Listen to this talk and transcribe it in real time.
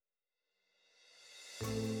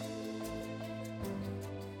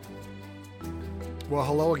Well,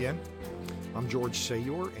 hello again. I'm George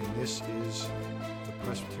Sayor, and this is the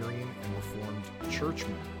Presbyterian and Reformed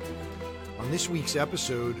Churchman. On this week's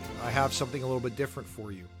episode, I have something a little bit different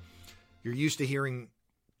for you. You're used to hearing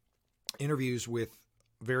interviews with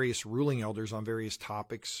various ruling elders on various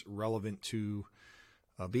topics relevant to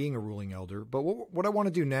being a ruling elder. But what I want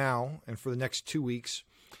to do now, and for the next 2 weeks,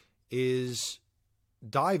 is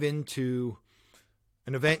dive into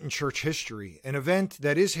an event in church history, an event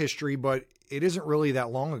that is history, but it isn't really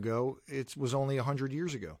that long ago. It was only 100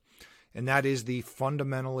 years ago, and that is the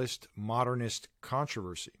fundamentalist modernist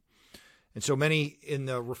controversy. And so many in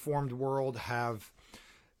the Reformed world have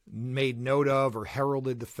made note of or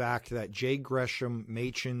heralded the fact that J. Gresham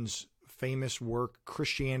Machen's famous work,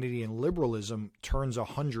 Christianity and Liberalism, turns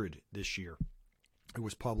 100 this year. It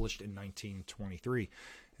was published in 1923.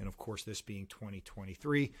 And of course, this being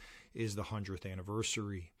 2023 is the 100th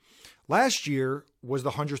anniversary. Last year was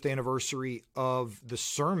the 100th anniversary of the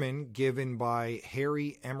sermon given by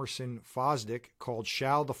Harry Emerson Fosdick called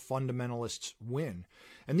 "Shall the Fundamentalists Win?"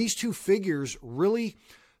 And these two figures really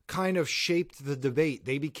kind of shaped the debate.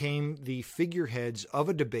 They became the figureheads of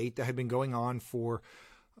a debate that had been going on for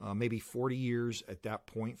maybe 40 years at that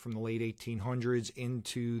point, from the late 1800s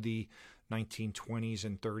into the 1920s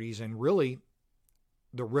and 30s. And really,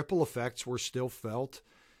 the ripple effects were still felt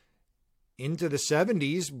into the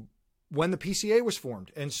 70s when the PCA was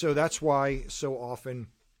formed. And so that's why so often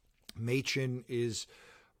Machen is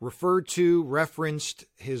referred to, referenced.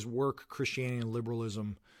 His work, Christianity and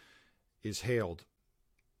Liberalism, is hailed.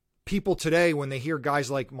 People today, when they hear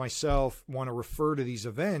guys like myself want to refer to these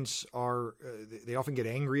events, they often get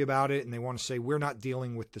angry about it, and they want to say, we're not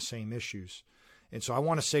dealing with the same issues. And so I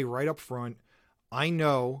want to say right up front, I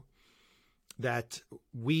know that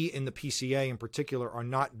we in the PCA in particular are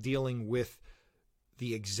not dealing with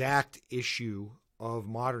the exact issue of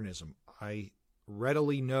modernism. I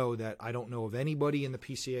readily know that I don't know of anybody in the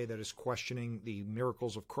PCA that is questioning the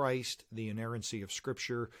miracles of Christ, the inerrancy of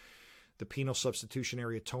Scripture, the penal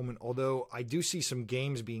substitutionary atonement, although I do see some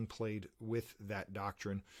games being played with that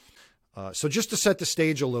doctrine. So just to set the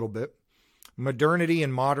stage a little bit, modernity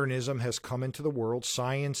and modernism has come into the world.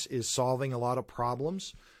 Science is solving a lot of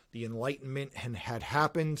problems. The Enlightenment had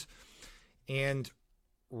happened, and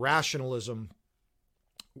rationalism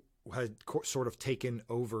had sort of taken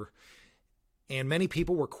over. And many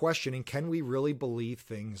people were questioning, can we really believe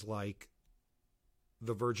things like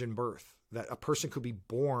the virgin birth, that a person could be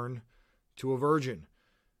born to a virgin?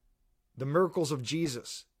 The miracles of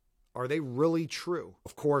Jesus, are they really true?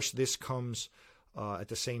 Of course, this comes at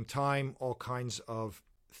the same time, all kinds of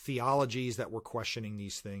theologies that were questioning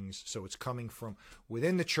these things. So it's coming from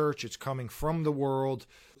within the church, it's coming from the world.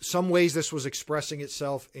 Some ways this was expressing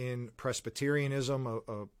itself in Presbyterianism.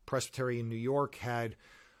 A Presbyterian in New York had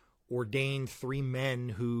ordained 3 men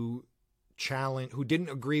who didn't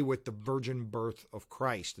agree with the virgin birth of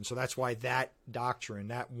Christ. And so that's why that doctrine,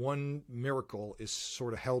 that one miracle, is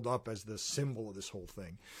sort of held up as the symbol of this whole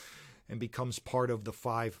thing and becomes part of the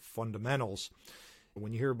 5 fundamentals.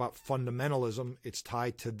 When you hear about fundamentalism, it's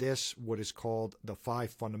tied to this, what is called the 5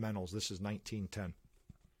 fundamentals. This is 1910.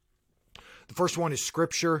 The first one is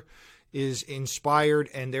Scripture is inspired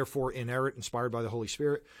and therefore inerrant, inspired by the Holy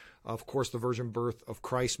Spirit. Of course, the virgin birth of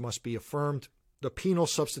Christ must be affirmed. The penal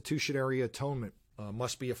substitutionary atonement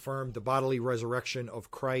must be affirmed. The bodily resurrection of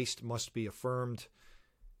Christ must be affirmed.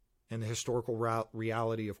 And the historical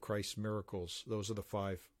reality of Christ's miracles. Those are the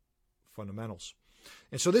 5 fundamentals.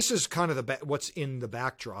 And so this is kind of what's in the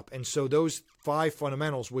backdrop. And so those 5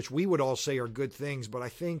 fundamentals, which we would all say are good things, but I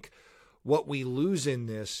think what we lose in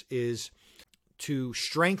this is to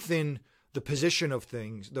strengthen the position of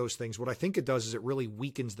those things. What I think it does is it really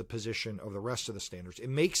weakens the position of the rest of the standards. It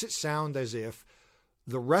makes it sound as if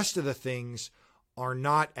the rest of the things are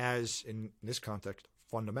not as, in this context,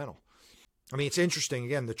 fundamental. I mean, it's interesting.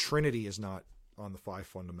 Again, the Trinity is not on the 5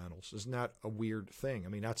 fundamentals. Isn't that a weird thing? I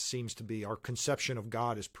mean, that seems to be our conception of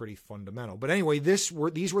God is pretty fundamental. But anyway, these were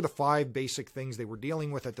the 5 basic things they were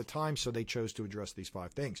dealing with at the time, so they chose to address these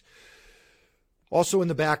 5 things. Also, in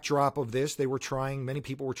the backdrop of this, many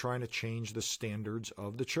people were trying to change the standards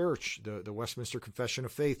of the church, the Westminster Confession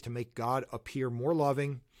of Faith, to make God appear more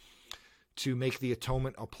loving, to make the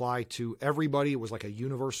atonement apply to everybody. It was like a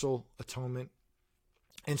universal atonement.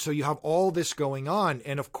 And so you have all this going on.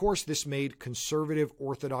 And of course, this made conservative,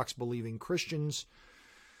 Orthodox believing Christians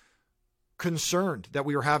concerned that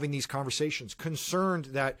we were having these conversations, concerned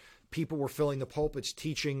that people were filling the pulpits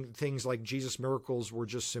teaching things like Jesus' miracles were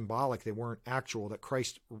just symbolic. They weren't actual, that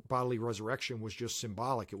Christ's bodily resurrection was just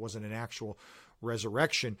symbolic. It wasn't an actual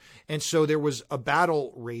resurrection. And so there was a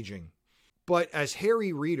battle raging. But as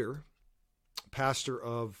Harry Reeder, pastor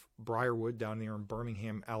of Briarwood down there in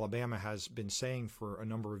Birmingham, Alabama, has been saying for a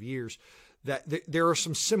number of years, that there are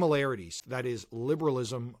some similarities. That is,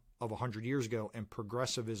 liberalism of 100 years ago and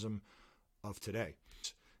progressivism of today.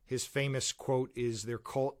 His famous quote is,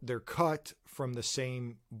 they're cut from the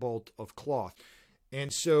same bolt of cloth.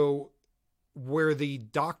 And so where the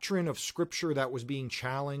doctrine of Scripture that was being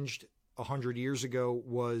challenged 100 years ago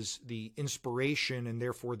was the inspiration and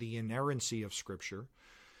therefore the inerrancy of Scripture,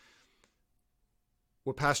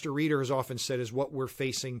 what Pastor Reeder has often said is what we're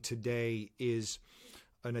facing today is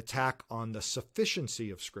an attack on the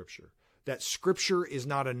sufficiency of Scripture, that Scripture is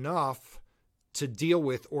not enough to deal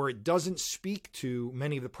with, or it doesn't speak to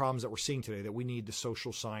many of the problems that we're seeing today, that we need the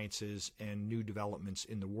social sciences and new developments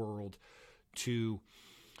in the world to,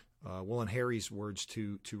 in Harry's words,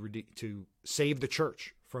 to save the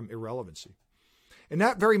church from irrelevancy. And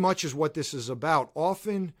that very much is what this is about.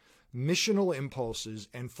 Often missional impulses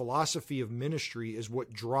and philosophy of ministry is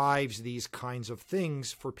what drives these kinds of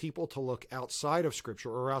things for people to look outside of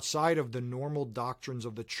Scripture or outside of the normal doctrines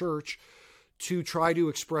of the church to try to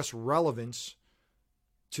express relevance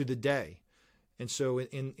to the day. And so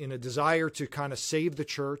in a desire to kind of save the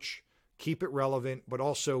church, keep it relevant, but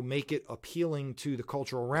also make it appealing to the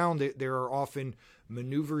culture around it, there are often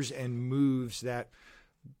maneuvers and moves that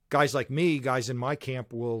guys like me, guys in my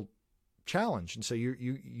camp, will challenge and say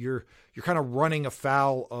you're kind of running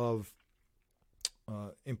afoul of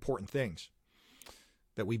important things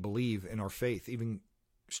that we believe in our faith, even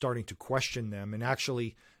starting to question them and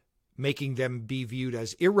actually making them be viewed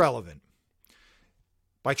as irrelevant.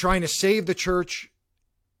 By trying to save the church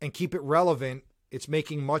and keep it relevant, it's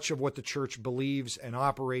making much of what the church believes and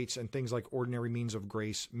operates and things like ordinary means of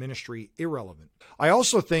grace ministry irrelevant. I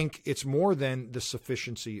also think it's more than the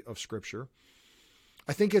sufficiency of Scripture.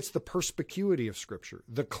 I think it's the perspicuity of Scripture,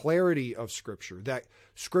 the clarity of Scripture, that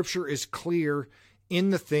Scripture is clear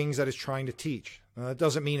in the things that it's trying to teach. Now, that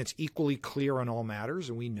doesn't mean it's equally clear on all matters,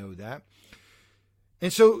 and we know that.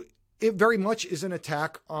 And so it very much is an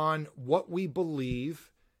attack on what we believe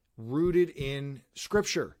rooted in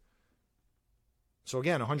Scripture. So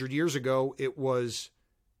again, 100 years ago, it was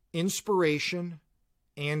inspiration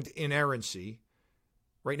and inerrancy.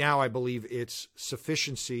 Right now, I believe it's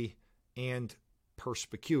sufficiency and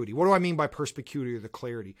perspicuity. What do I mean by perspicuity or the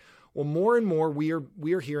clarity? Well, more and more we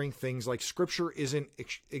are hearing things like Scripture isn't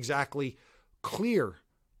exactly clear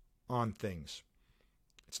on things.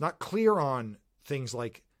 It's not clear on things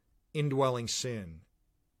like indwelling sin,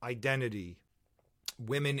 identity,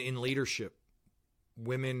 women in leadership,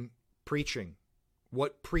 women preaching,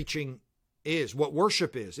 what preaching is, what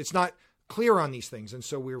worship is. It's not clear on these things. And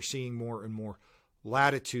so we're seeing more and more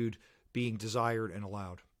latitude being desired and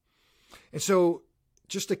allowed. And so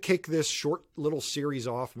just to kick this short little series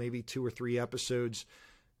off, maybe 2 or 3 episodes,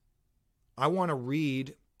 I want to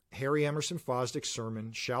read Harry Emerson Fosdick's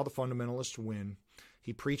sermon, Shall the Fundamentalists Win?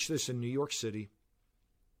 He preached this in New York City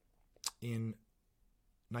in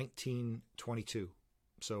 1922,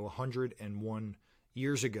 so 101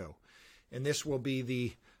 years ago. And this will be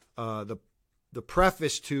the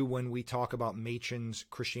preface to when we talk about Machen's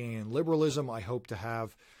Christianity and Liberalism. I hope to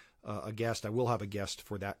have a guest. I will have a guest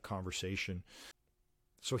for that conversation.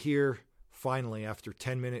 So here, finally, after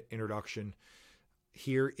 10-minute introduction,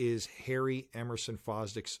 here is Harry Emerson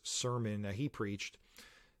Fosdick's sermon that he preached. It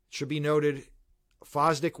should be noted,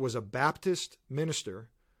 Fosdick was a Baptist minister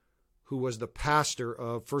who was the pastor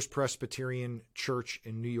of First Presbyterian Church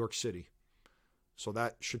in New York City. So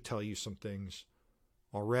that should tell you some things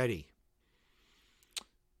already.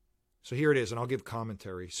 So here it is, and I'll give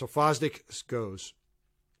commentary. So Fosdick goes,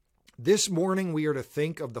 "This morning we are to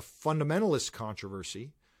think of the fundamentalist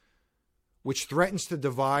controversy, which threatens to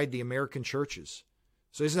divide the American churches."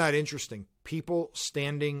 So isn't that interesting? People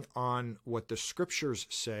standing on what the Scriptures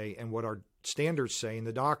say and what our standards say in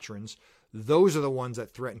the doctrines, those are the ones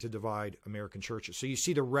that threaten to divide American churches. So you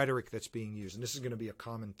see the rhetoric that's being used, and this is going to be a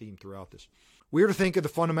common theme throughout this. We are to think of the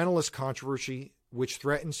fundamentalist controversy, which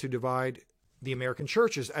threatens to divide the American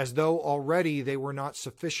churches, as though already they were not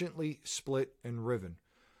sufficiently split and riven.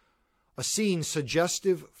 A scene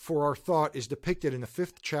suggestive for our thought is depicted in the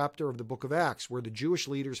 5th chapter of the book of Acts, where the Jewish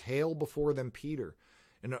leaders hail before them Peter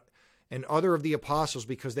and other of the apostles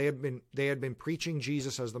because they had been preaching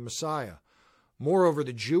Jesus as the Messiah. Moreover,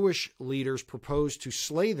 the Jewish leaders proposed to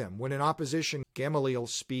slay them, when in opposition Gamaliel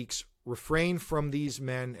speaks, "Refrain from these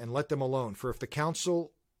men and let them alone, for if the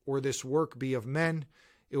counsel or this work be of men,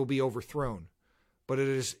 it will be overthrown. But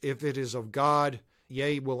if it is of God,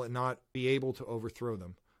 yea, will it not be able to overthrow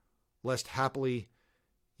them, lest haply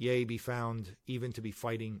yea, be found even to be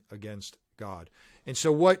fighting against God. And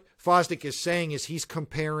so what Fosdick is saying is he's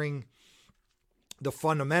comparing the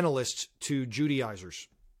fundamentalists to Judaizers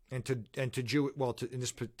and to in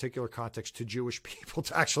this particular context, to Jewish people,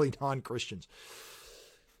 to actually non-Christians,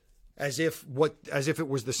 as if it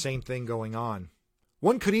was the same thing going on.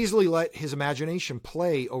 One could easily let his imagination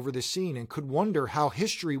play over this scene and could wonder how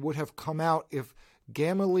history would have come out if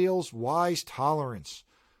Gamaliel's wise tolerance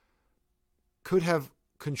could have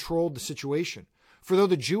controlled the situation. For though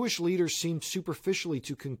the Jewish leaders seemed superficially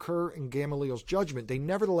to concur in Gamaliel's judgment, they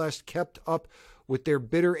nevertheless kept up with their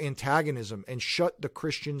bitter antagonism and shut the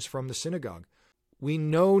Christians from the synagogue. We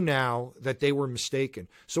know now that they were mistaken.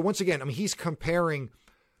 So once again, he's comparing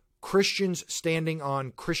Christians standing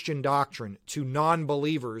on Christian doctrine to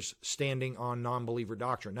non-believers standing on non-believer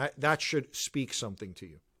doctrine. That should speak something to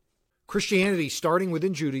you. Christianity, starting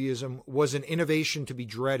within Judaism, was an innovation to be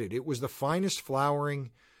dreaded. It was the finest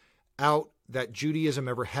flowering out that Judaism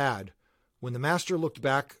ever had. When the master looked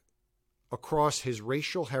back across his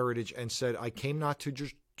racial heritage and said, "I came not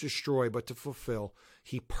to destroy, but to fulfill,"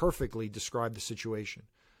 he perfectly described the situation.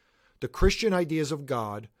 The Christian ideas of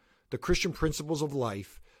God, the Christian principles of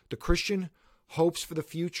life, the Christian hopes for the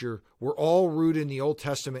future were all rooted in the Old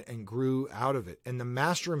Testament and grew out of it. And the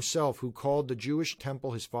master himself, who called the Jewish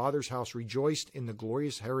temple his father's house, rejoiced in the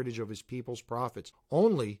glorious heritage of his people's prophets.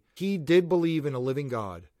 Only he did believe in a living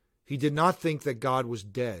God. He did not think that God was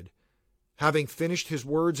dead. Having finished his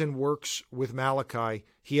words and works with Malachi,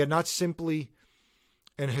 he had not simply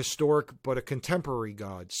an historic but a contemporary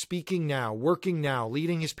God, speaking now, working now,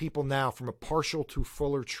 leading his people now from a partial to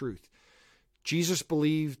fuller truth. Jesus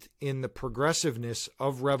believed in the progressiveness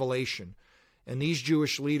of revelation, and these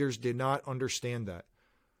Jewish leaders did not understand that.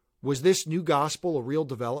 Was this new gospel a real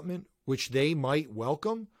development which they might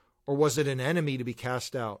welcome, or was it an enemy to be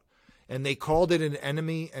cast out? And they called it an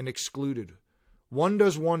enemy and excluded. One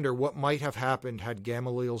does wonder what might have happened had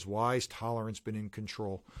Gamaliel's wise tolerance been in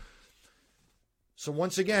control. So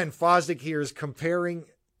once again, Fosdick here is comparing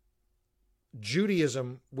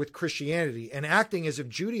Judaism with Christianity and acting as if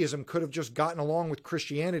Judaism could have just gotten along with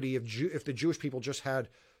Christianity if the Jewish people just had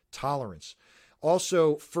tolerance.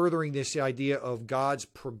 Also furthering this idea of God's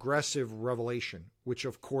progressive revelation, which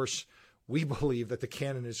of course we believe that the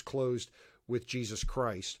canon is closed with Jesus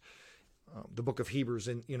Christ. The book of Hebrews,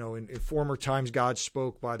 and in former times God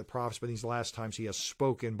spoke by the prophets, but in these last times he has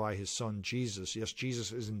spoken by his son Jesus. Yes,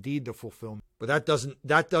 Jesus is indeed the fulfillment, but that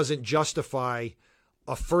doesn't justify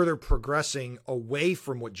a further progressing away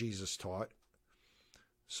from what Jesus taught.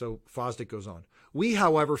 So Fosdick goes on. We,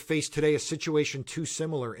 however, face today a situation too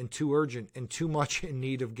similar and too urgent and too much in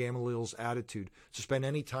need of Gamaliel's attitude to spend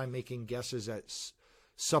any time making guesses at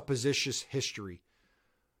supposititious history.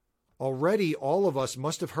 Already, all of us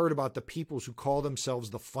must have heard about the peoples who call themselves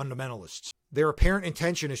the fundamentalists. Their apparent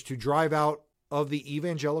intention is to drive out of the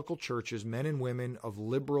evangelical churches men and women of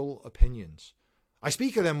liberal opinions. I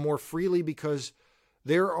speak of them more freely because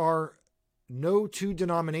there are no two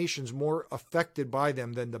denominations more affected by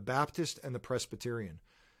them than the Baptist and the Presbyterian,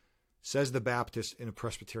 says the Baptist in a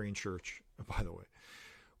Presbyterian church, by the way.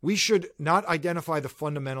 We should not identify the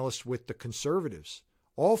fundamentalists with the conservatives.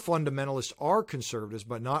 All fundamentalists are conservatives,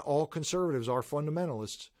 but not all conservatives are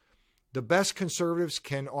fundamentalists. The best conservatives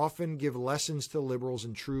can often give lessons to liberals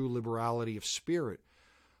in true liberality of spirit,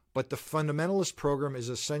 but the fundamentalist program is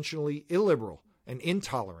essentially illiberal and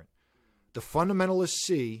intolerant. The fundamentalists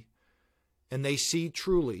see, and they see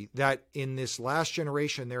truly, that in this last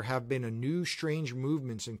generation there have been a new strange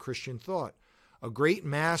movements in Christian thought. A great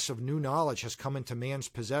mass of new knowledge has come into man's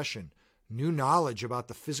possession. New knowledge about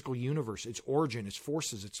the physical universe, its origin, its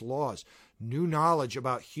forces, its laws. New knowledge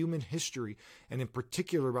about human history, and in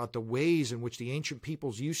particular about the ways in which the ancient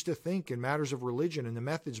peoples used to think in matters of religion and the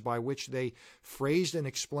methods by which they phrased and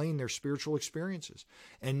explained their spiritual experiences.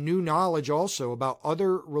 And new knowledge also about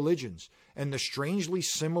other religions and the strangely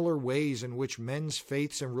similar ways in which men's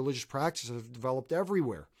faiths and religious practices have developed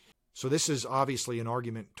everywhere. So this is obviously an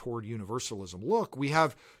argument toward universalism. Look, we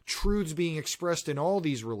have truths being expressed in all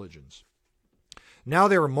these religions. Now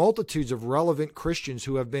there are multitudes of relevant Christians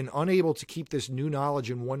who have been unable to keep this new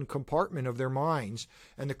knowledge in one compartment of their minds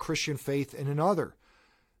and the Christian faith in another.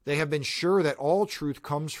 They have been sure that all truth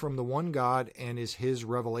comes from the one God and is his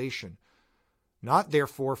revelation, not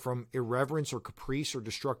therefore from irreverence or caprice or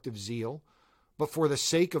destructive zeal, but for the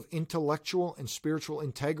sake of intellectual and spiritual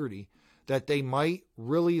integrity, that they might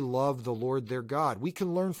really love the Lord their God. We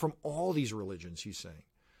can learn from all these religions, he's saying.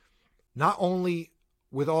 Not only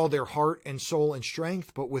with all their heart and soul and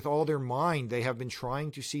strength, but with all their mind, they have been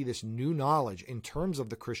trying to see this new knowledge in terms of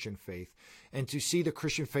the Christian faith and to see the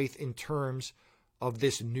Christian faith in terms of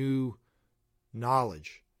this new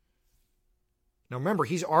knowledge. Now remember,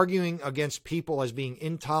 he's arguing against people as being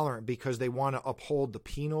intolerant because they want to uphold the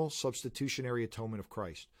penal substitutionary atonement of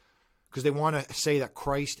Christ. Because they want to say that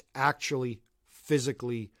Christ actually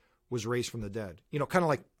physically was raised from the dead. You know, kind of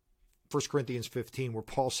like 1 Corinthians 15, where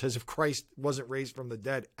Paul says if Christ wasn't raised from the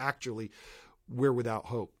dead, actually, we're without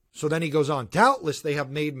hope. So then he goes on, doubtless they have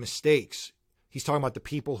made mistakes. He's talking about the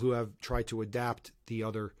people who have tried to adapt the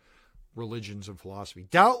other religions and philosophy.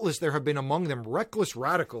 Doubtless there have been among them reckless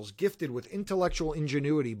radicals gifted with intellectual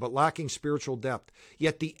ingenuity but lacking spiritual depth.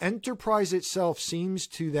 Yet the enterprise itself seems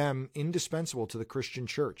to them indispensable to the Christian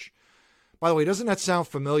church. By the way, doesn't that sound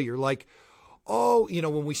familiar? Like, oh, you know,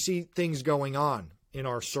 when we see things going on in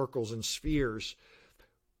our circles and spheres,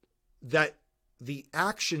 that the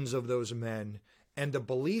actions of those men and the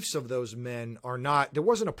beliefs of those men are not, there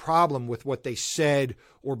wasn't a problem with what they said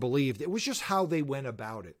or believed. It was just how they went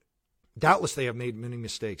about it. Doubtless they have made many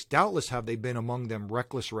mistakes. Doubtless have they been among them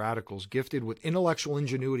reckless radicals, gifted with intellectual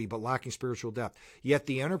ingenuity but lacking spiritual depth. Yet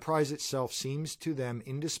the enterprise itself seems to them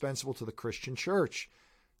indispensable to the Christian church.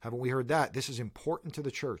 Haven't we heard that? This is important to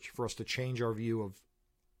the church for us to change our view of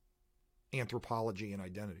anthropology and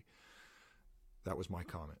identity. That was my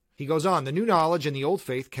comment. He goes on, the new knowledge and the old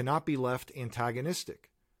faith cannot be left antagonistic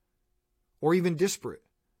or even disparate.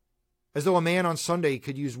 As though a man on Sunday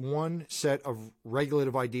could use one set of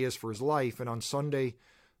regulative ideas for his life and on Sunday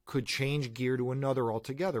could change gear to another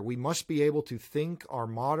altogether. We must be able to think our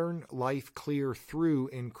modern life clear through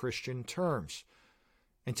in Christian terms.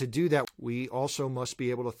 And to do that, we also must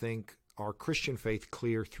be able to think our Christian faith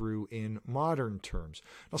clear through in modern terms.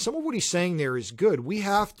 Now, some of what he's saying there is good. We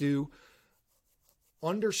have to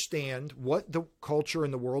understand what the culture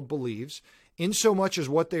and the world believes. In so much as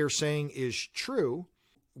what they are saying is true,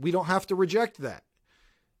 we don't have to reject that.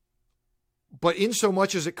 But in so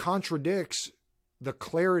much as it contradicts the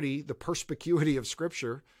clarity, the perspicuity of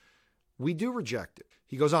Scripture, we do reject it.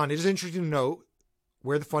 He goes on, it is interesting to note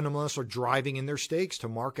where the fundamentalists are driving in their stakes to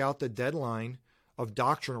mark out the deadline of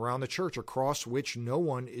doctrine around the church across which no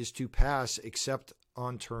one is to pass except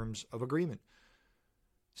on terms of agreement.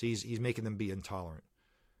 See, he's making them be intolerant.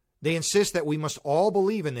 They insist that we must all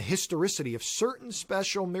believe in the historicity of certain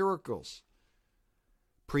special miracles,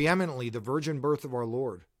 preeminently the virgin birth of our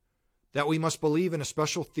Lord, that we must believe in a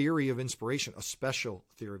special theory of inspiration,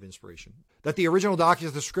 that the original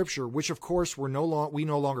documents of the Scripture, which of course we no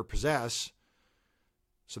longer possess,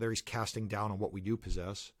 so there he's casting down on what we do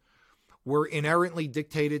possess, were inerrantly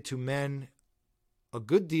dictated to men a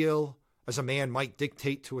good deal as a man might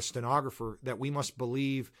dictate to a stenographer, that we must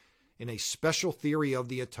believe in a special theory of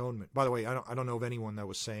the atonement. By the way, I don't know of anyone that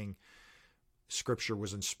was saying Scripture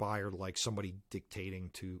was inspired like somebody dictating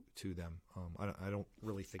to them. I don't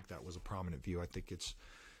really think that was a prominent view. I think it's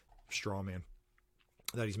a straw man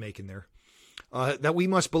that he's making there. That we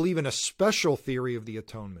must believe in a special theory of the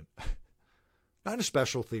atonement. Not a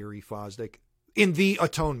special theory, Fosdick. In the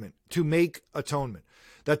atonement, to make atonement.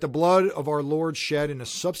 That the blood of our Lord shed in a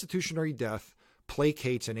substitutionary death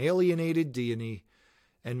placates an alienated deity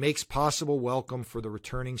and makes possible welcome for the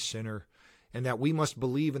returning sinner, and that we must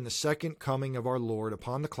believe in the second coming of our Lord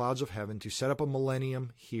upon the clouds of heaven to set up a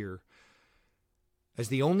millennium here as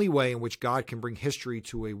the only way in which God can bring history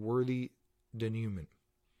to a worthy denouement.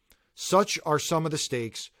 Such are some of the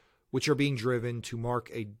stakes which are being driven to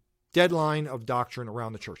mark a deadline of doctrine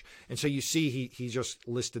around the church. And so you see he just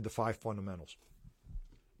listed the 5 fundamentals.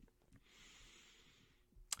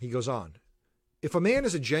 He goes on. If a man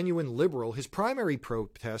is a genuine liberal, his primary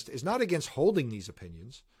protest is not against holding these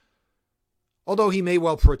opinions, although he may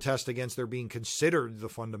well protest against their being considered the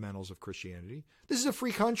fundamentals of Christianity. This is a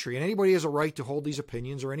free country, and anybody has a right to hold these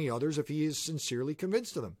opinions or any others if he is sincerely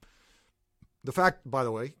convinced of them. The fact, by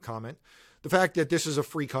the way, the fact that this is a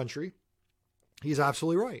free country, he's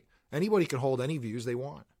absolutely right. Anybody can hold any views they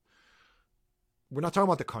want. We're not talking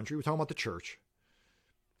about the country, we're talking about the church.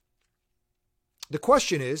 The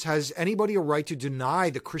question is, has anybody a right to deny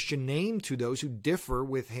the Christian name to those who differ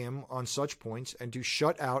with him on such points and to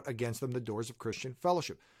shut out against them the doors of Christian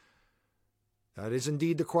fellowship? That is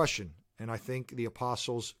indeed the question. And I think the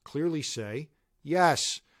apostles clearly say,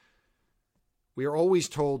 yes. We are always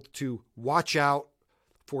told to watch out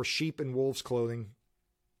for sheep in wolf's clothing.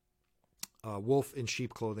 Wolf in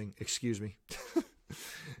sheep clothing, excuse me.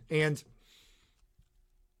 And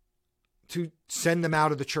to send them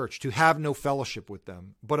out of the church, to have no fellowship with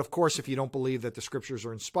them. But of course, if you don't believe that the Scriptures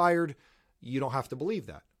are inspired, you don't have to believe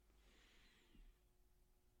that.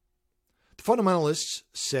 The fundamentalists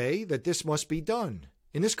say that this must be done.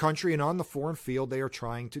 In this country and on the foreign field, they are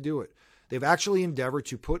trying to do it. They've actually endeavored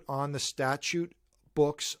to put on the statute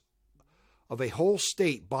books of a whole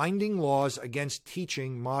state binding laws against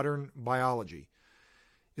teaching modern biology.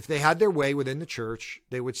 If they had their way within the church,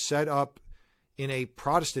 they would set up in a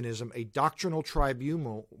Protestantism a doctrinal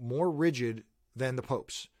tribunal more rigid than the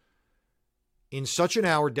popes. In such an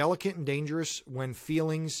hour, delicate and dangerous, when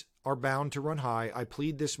feelings are bound to run high, I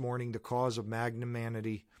plead this morning the cause of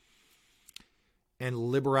magnanimity and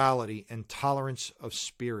liberality and tolerance of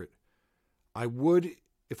spirit. I would,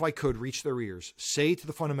 if I could, reach their ears, say to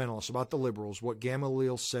the fundamentalists about the liberals what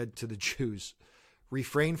Gamaliel said to the Jews: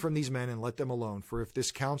 refrain from these men and let them alone, for if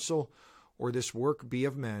this counsel or this work be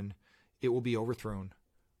of men, it will be overthrown.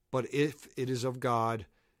 But if it is of God,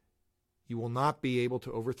 you will not be able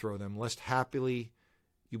to overthrow them, lest happily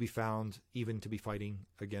you be found even to be fighting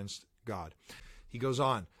against God. He goes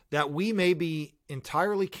on, that we may be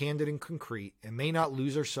entirely candid and concrete and may not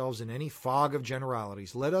lose ourselves in any fog of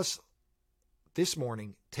generalities, let us this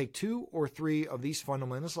morning take 2 or 3 of these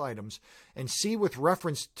fundamentalist items and see with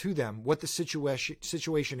reference to them what the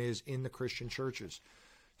situation is in the Christian churches.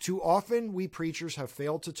 Too often we preachers have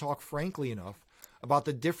failed to talk frankly enough about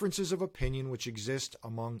the differences of opinion which exist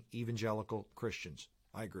among evangelical Christians.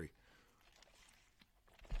 I agree.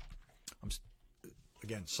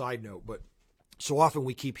 Again, side note, but so often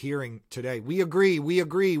we keep hearing today, we agree,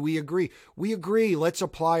 let's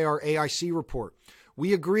apply our AIC report.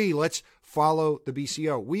 We agree, let's follow the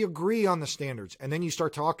BCO. We agree on the standards. And then you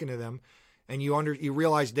start talking to them and you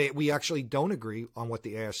realize that we actually don't agree on what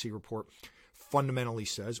the AIC report fundamentally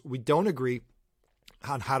says. We don't agree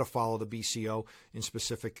on how to follow the BCO in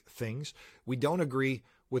specific things. We don't agree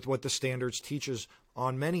with what the standards teaches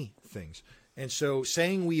on many things. And so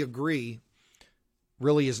saying we agree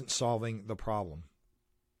really isn't solving the problem.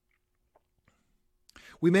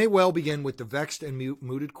 We may well begin with the vexed and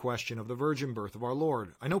mooted question of the virgin birth of our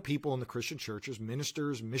Lord. I know people in the Christian churches,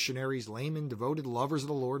 ministers, missionaries, laymen, devoted lovers of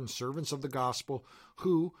the Lord, and servants of the gospel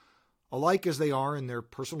who, alike as they are in their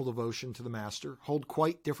personal devotion to the Master, hold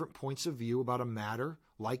quite different points of view about a matter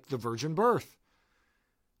like the virgin birth.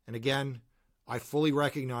 And again, I fully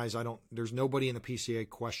recognize there's nobody in the PCA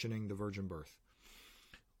questioning the virgin birth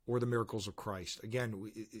or the miracles of Christ.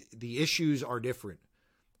 Again, the issues are different,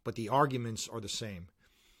 but the arguments are the same.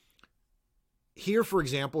 Here, for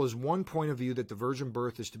example, is one point of view that the virgin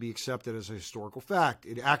birth is to be accepted as a historical fact.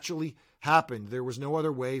 It actually happened. There was no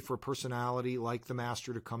other way for a personality like the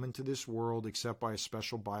Master to come into this world except by a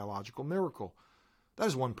special biological miracle. That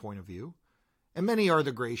is one point of view. And many are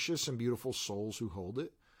the gracious and beautiful souls who hold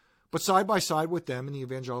it. But side by side with them in the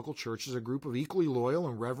evangelical church is a group of equally loyal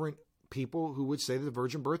and reverent people who would say that the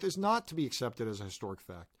virgin birth is not to be accepted as a historic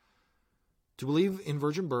fact. To believe in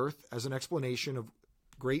virgin birth as an explanation of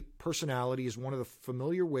great personality is one of the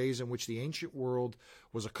familiar ways in which the ancient world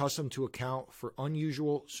was accustomed to account for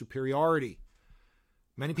unusual superiority.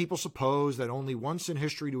 Many people suppose that only once in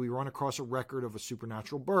history do we run across a record of a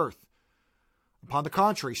supernatural birth. Upon the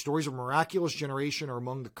contrary, stories of miraculous generation are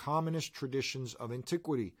among the commonest traditions of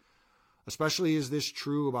antiquity. Especially is this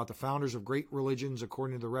true about the founders of great religions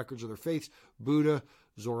according to the records of their faiths: Buddha,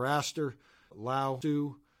 Zoroaster, Lao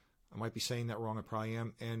Tzu, I might be saying that wrong, I probably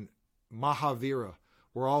am, and Mahavira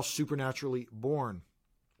were all supernaturally born.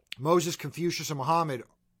 Moses, Confucius, and Muhammad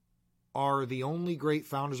are the only great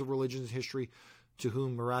founders of religions in history to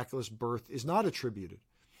whom miraculous birth is not attributed.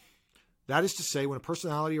 That is to say, when a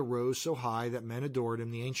personality arose so high that men adored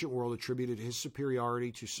him, the ancient world attributed his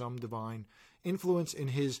superiority to some divine influence in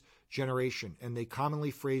his generation, and they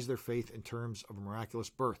commonly phrased their faith in terms of a miraculous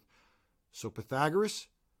birth. So Pythagoras,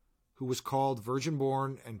 who was called virgin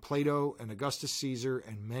born, and Plato, and Augustus Caesar,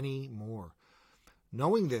 and many more.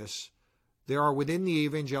 Knowing this, there are within the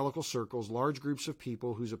evangelical circles large groups of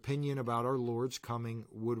people whose opinion about our Lord's coming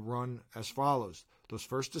would run as follows. Those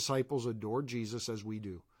first disciples adored Jesus as we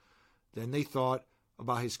do. Then they thought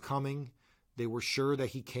about his coming. They were sure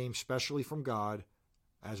that he came specially from God,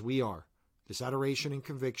 as we are. This adoration and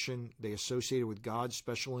conviction they associated with God's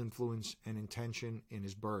special influence and intention in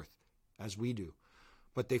his birth, as we do.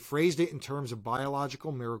 But they phrased it in terms of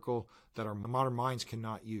biological miracle that our modern minds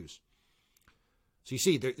cannot use. So you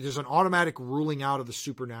see, there's an automatic ruling out of the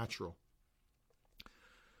supernatural.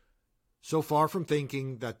 So far from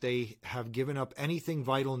thinking that they have given up anything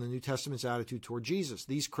vital in the New Testament's attitude toward Jesus,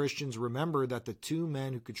 these Christians remember that the two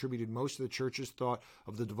men who contributed most of the church's thought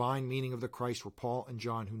of the divine meaning of the Christ were Paul and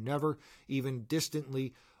John, who never even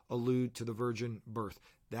distantly allude to the virgin birth.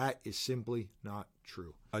 That is simply not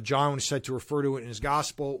true. John was said to refer to it in his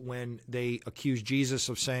gospel when they accused Jesus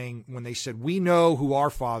of saying, when they said, "We know who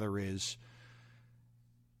our Father is,"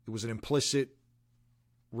 it was an implicit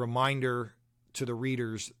reminder to the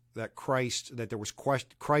readers that Christ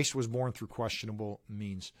was born through questionable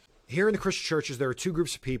means. Here in the Christian churches, there are two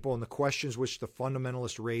groups of people, and the questions which the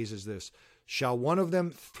fundamentalists raise is this: shall one of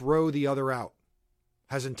them throw the other out?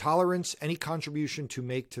 Has intolerance any contribution to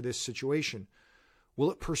make to this situation? Will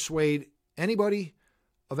it persuade anybody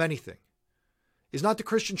of anything? Is not the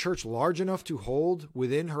Christian church large enough to hold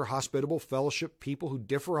within her hospitable fellowship people who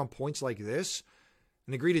differ on points like this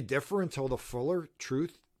and agree to differ until the fuller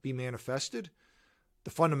truth be manifested?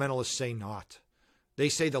 The fundamentalists say not. They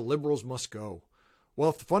say the liberals must go. Well,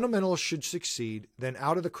 if the fundamentalists should succeed, then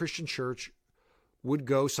out of the Christian church would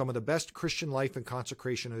go some of the best Christian life and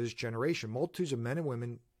consecration of this generation, multitudes of men and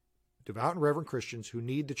women, devout and reverent Christians who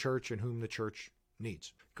need the church and whom the church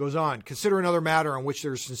needs. Goes on, consider another matter on which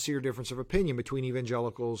there is sincere difference of opinion between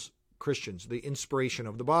evangelicals, Christians, the inspiration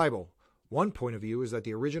of the Bible. One point of view is that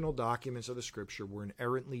the original documents of the Scripture were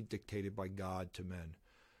inerrantly dictated by God to men.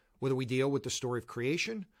 Whether we deal with the story of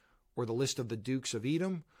creation, or the list of the dukes of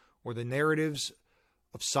Edom, or the narratives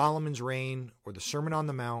of Solomon's reign, or the Sermon on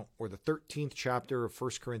the Mount, or the 13th chapter of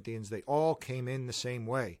 1 Corinthians, they all came in the same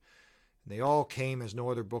way. They all came as no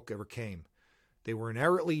other book ever came. They were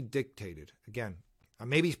inerrantly dictated. Again,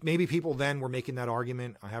 maybe people then were making that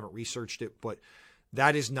argument. I haven't researched it, but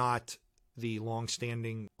that is not the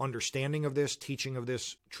long-standing understanding of this, teaching of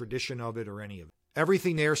this, tradition of it, or any of it.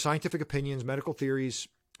 Everything there, scientific opinions, medical theories,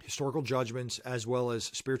 historical judgments, as well as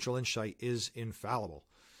spiritual insight, is infallible.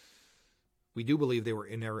 We do believe they were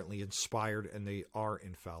inerrantly inspired, and they are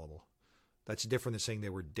infallible. That's different than saying they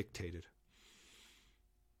were dictated.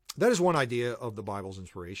 That is one idea of the Bible's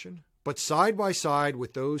inspiration. But side by side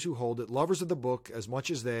with those who hold it, lovers of the book as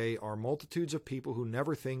much as they are multitudes of people who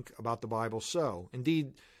never think about the Bible so.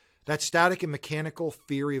 Indeed, that static and mechanical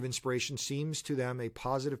theory of inspiration seems to them a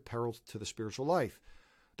positive peril to the spiritual life.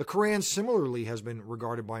 The Quran similarly has been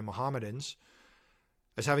regarded by Mohammedans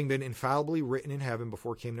as having been infallibly written in heaven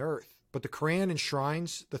before it came to earth. But the Quran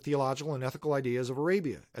enshrines the theological and ethical ideas of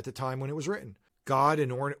Arabia at the time when it was written. God,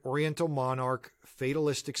 an oriental monarch,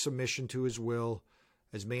 fatalistic submission to his will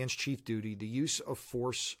as man's chief duty, the use of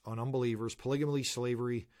force on unbelievers, polygamy,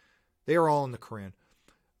 slavery, they are all in the Quran.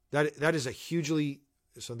 That is a hugely,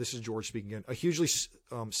 so this is George speaking again, a hugely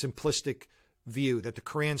simplistic view that the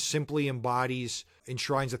Quran simply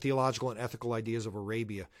enshrines the theological and ethical ideas of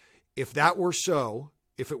Arabia. If that were so,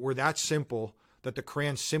 if it were that simple, that the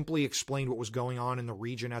Quran simply explained what was going on in the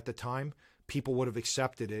region at the time, people would have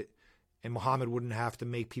accepted it, and Muhammad wouldn't have to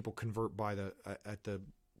make people convert at the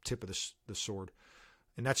tip of the sword.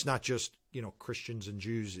 And that's not just, Christians and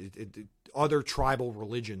Jews, other tribal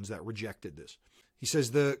religions that rejected this. He says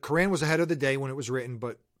the Quran was ahead of the day when it was written,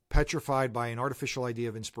 but petrified by an artificial idea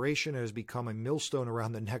of inspiration, it has become a millstone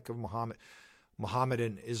around the neck of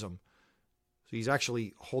Mohammedanism. So he's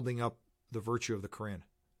actually holding up the virtue of the Quran.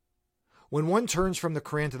 When one turns from the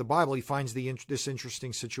Quran to the Bible, he finds this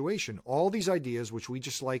interesting situation. All these ideas, which we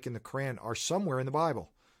just like in the Quran, are somewhere in the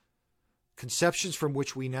Bible. Conceptions from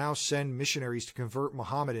which we now send missionaries to convert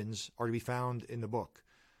Mohammedans are to be found in the book.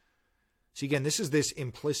 See, again, this is this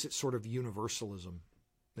implicit sort of universalism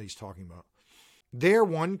that he's talking about. There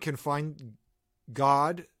one can find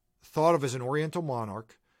God thought of as an oriental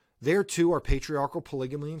monarch. There, too, are patriarchal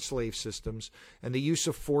polygamy and slave systems and the use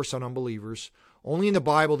of force on unbelievers. Only in the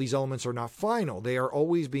Bible, these elements are not final. They are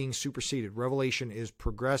always being superseded. Revelation is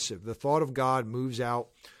progressive. The thought of God moves out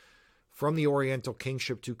from the oriental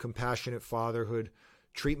kingship to compassionate fatherhood.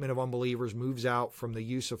 Treatment of unbelievers moves out from the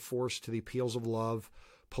use of force to the appeals of love.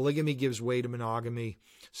 Polygamy gives way to monogamy.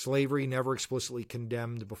 Slavery, never explicitly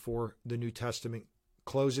condemned before the New Testament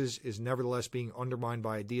closes, is nevertheless being undermined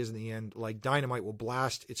by ideas in the end, like dynamite, will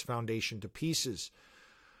blast its foundation to pieces.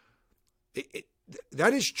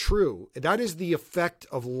 That is true. That is the effect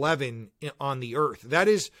of leaven on the earth. That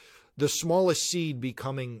is the smallest seed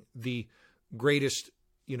becoming the greatest,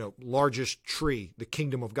 largest tree, the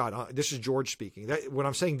kingdom of God. This is George speaking. What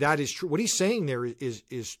I'm saying, that is true. What he's saying there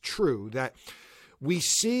is true, that we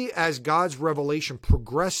see as God's revelation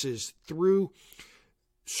progresses through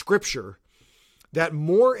Scripture, that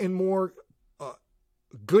more and more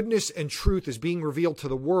goodness and truth is being revealed to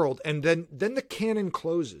the world, and then the canon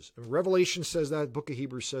closes. And Revelation says that, the book of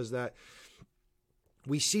Hebrews says that.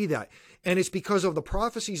 We see that. And it's because of the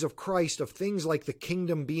prophecies of Christ of things like the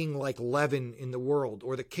kingdom being like leaven in the world,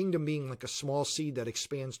 or the kingdom being like a small seed that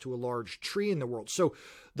expands to a large tree in the world. So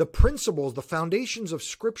the principles, the foundations of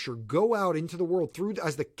Scripture go out into the world through,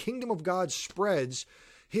 as the kingdom of God spreads,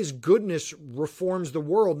 his goodness reforms the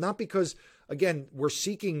world, not because, again, we're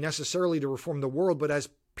seeking necessarily to reform the world, but as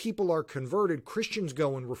people are converted, Christians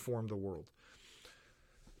go and reform the world.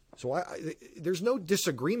 So there's no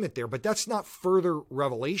disagreement there, but that's not further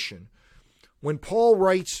revelation. When Paul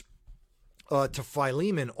writes to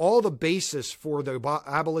Philemon, all the basis for the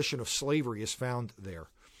abolition of slavery is found there.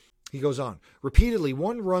 He goes on. Repeatedly,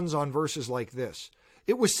 one runs on verses like this.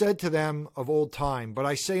 It was said to them of old time, but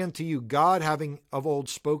I say unto you, God having of old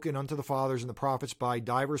spoken unto the fathers and the prophets by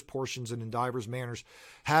divers portions and in divers manners,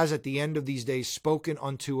 has at the end of these days spoken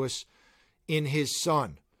unto us in his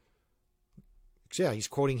Son. Yeah, he's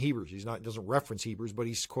quoting Hebrews. Doesn't reference Hebrews, but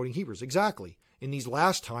he's quoting Hebrews. Exactly. In these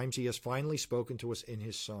last times, he has finally spoken to us in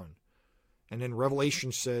his Son. And then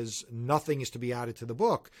Revelation says nothing is to be added to the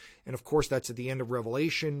book. And of course, that's at the end of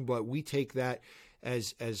Revelation, but we take that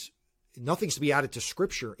as nothing's to be added to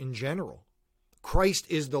Scripture in general. Christ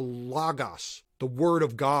is the Logos, the Word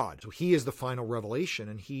of God. So he is the final revelation,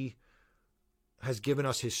 and he has given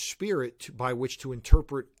us his Spirit by which to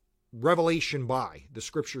interpret revelation by, the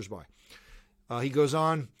Scriptures by. He goes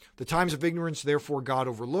on, the times of ignorance, therefore, God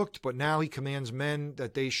overlooked, but now he commands men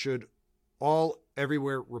that they should all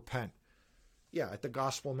everywhere repent. Yeah, at the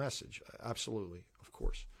gospel message. Absolutely, of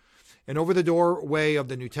course. And over the doorway of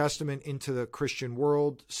the New Testament into the Christian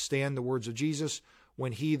world stand the words of Jesus.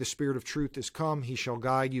 When he, the Spirit of truth, is come, he shall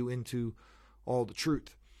guide you into all the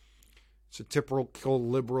truth. It's a typical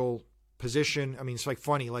liberal position. I mean, it's like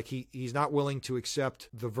funny, like he's not willing to accept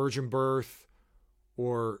the virgin birth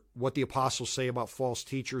or what the apostles say about false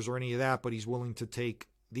teachers or any of that, but he's willing to take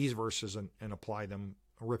these verses and apply them,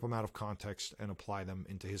 rip them out of context and apply them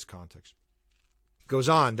into his context. Goes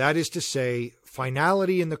on, that is to say,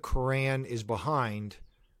 finality in the Quran is behind,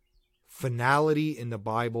 finality in the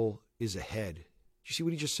Bible is ahead. Do you see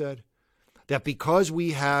what he just said? That because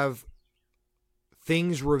we have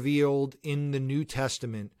things revealed in the New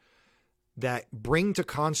Testament that bring to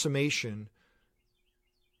consummation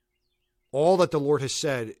all that the Lord has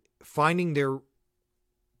said, finding their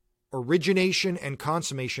origination and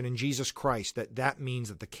consummation in Jesus Christ, that means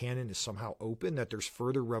that the canon is somehow open, that there's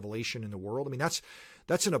further revelation in the world. I mean,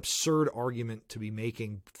 that's an absurd argument to be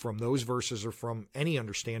making from those verses or from any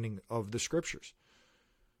understanding of the Scriptures.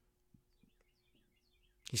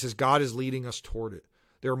 He says God is leading us toward it.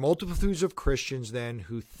 There are multitudes of Christians then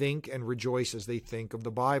who think and rejoice as they think of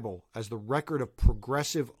the Bible as the record of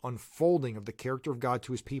progressive unfolding of the character of God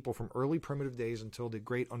to his people from early primitive days until the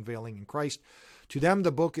great unveiling in Christ. To them,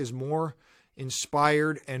 the book is more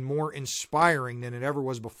inspired and more inspiring than it ever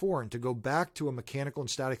was before. And to go back to a mechanical and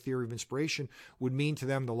static theory of inspiration would mean to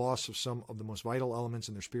them the loss of some of the most vital elements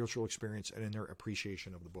in their spiritual experience and in their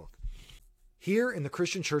appreciation of the book. Here in the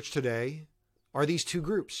Christian church today are these two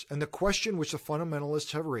groups. And the question which the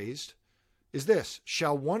fundamentalists have raised is this: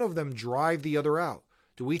 shall one of them drive the other out?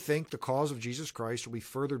 Do we think the cause of Jesus Christ will be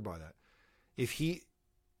furthered by that? If he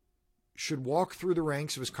should walk through the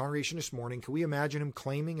ranks of his congregation this morning, can we imagine him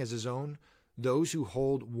claiming as his own those who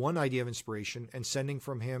hold one idea of inspiration and sending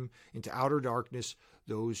from him into outer darkness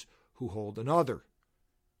those who hold another?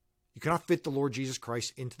 You cannot fit the Lord Jesus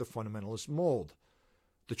Christ into the fundamentalist mold.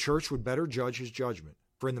 The church would better judge his judgment.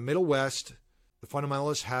 For in the Middle West, the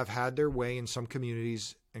fundamentalists have had their way in some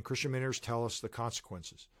communities, and Christian ministers tell us the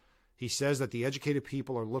consequences. He says that the educated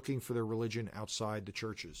people are looking for their religion outside the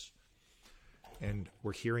churches. And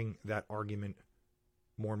we're hearing that argument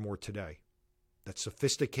more and more today. That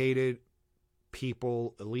sophisticated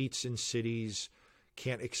people, elites in cities,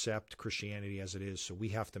 can't accept Christianity as it is, so we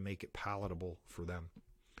have to make it palatable for them.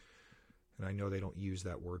 And I know they don't use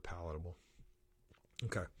that word palatable.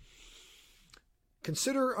 Okay.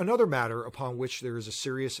 Consider another matter upon which there is a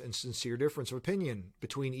serious and sincere difference of opinion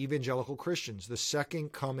between evangelical Christians, the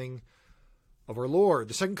second coming of our Lord.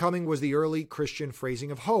 The second coming was the early Christian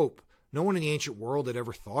phrasing of hope. No one in the ancient world had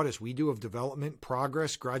ever thought, as we do, of development,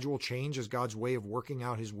 progress, gradual change as God's way of working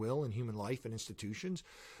out his will in human life and institutions.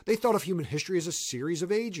 They thought of human history as a series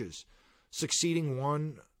of ages, succeeding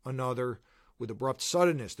one another with abrupt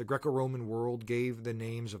suddenness. The Greco-Roman world gave the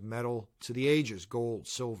names of metal to the ages: gold,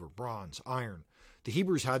 silver, bronze, iron. The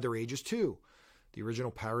Hebrews had their ages too. The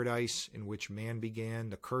original paradise in which man began,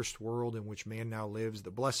 the cursed world in which man now lives,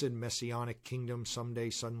 the blessed messianic kingdom someday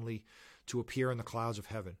suddenly to appear in the clouds of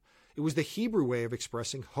heaven. It was the Hebrew way of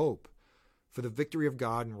expressing hope for the victory of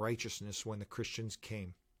God and righteousness when the Christians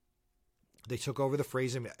came. They took over the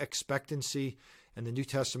phrasing of expectancy, and the New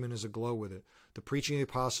Testament is aglow with it. The preaching of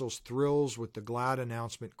the apostles thrills with the glad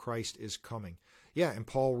announcement Christ is coming. Yeah, and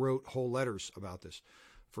Paul wrote whole letters about this.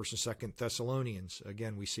 1st and 2nd Thessalonians.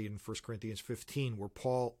 Again, we see it in 1 Corinthians 15, where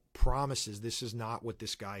Paul promises this is not what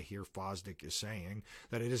this guy here, Fosdick, is saying,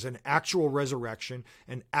 that it is an actual resurrection,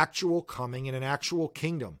 an actual coming, and an actual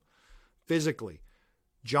kingdom, physically.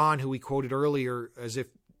 John, who we quoted earlier, as if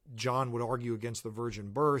John would argue against the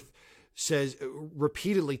virgin birth, says,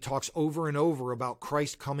 repeatedly talks over and over about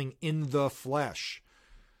Christ coming in the flesh.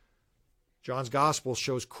 John's gospel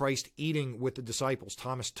shows Christ eating with the disciples,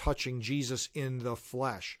 Thomas touching Jesus in the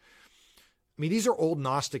flesh. I mean, these are old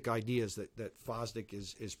Gnostic ideas that Fosdick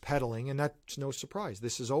is peddling, and that's no surprise.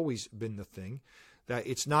 This has always been the thing, that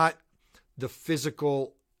it's not the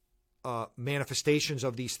physical manifestations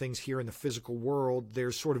of these things here in the physical world.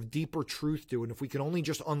 There's sort of deeper truth to it. And if we can only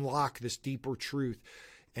just unlock this deeper truth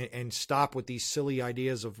and stop with these silly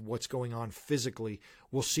ideas of what's going on physically,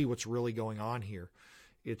 we'll see what's really going on here.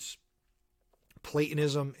 It's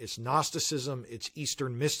Platonism, it's Gnosticism, it's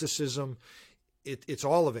Eastern mysticism, it's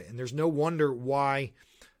all of it. And there's no wonder why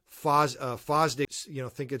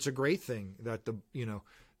Fosdick, think it's a great thing that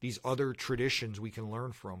these other traditions we can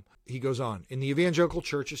learn from. He goes on, in the evangelical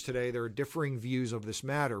churches today, there are differing views of this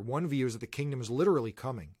matter. One view is that the kingdom is literally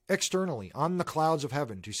coming, externally, on the clouds of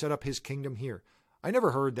heaven, to set up his kingdom here. I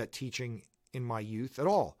never heard that teaching in my youth at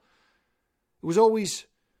all. It always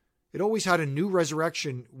had a new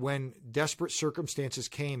resurrection when desperate circumstances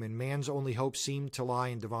came and man's only hope seemed to lie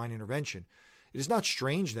in divine intervention. It is not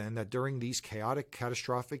strange, then, that during these chaotic,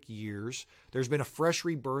 catastrophic years, there's been a fresh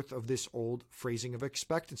rebirth of this old phrasing of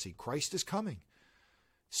expectancy. Christ is coming.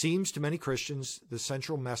 Seems to many Christians the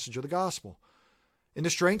central message of the gospel. In the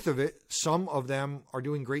strength of it, some of them are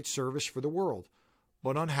doing great service for the world,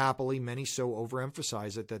 but unhappily, many so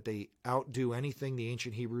overemphasize it that they outdo anything the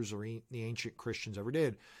ancient Hebrews or the ancient Christians ever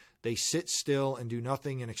did. They sit still and do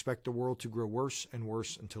nothing and expect the world to grow worse and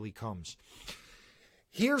worse until he comes.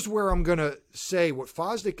 Here's where I'm going to say what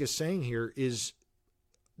Fosdick is saying here is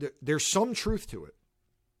there's some truth to it.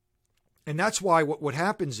 And that's why what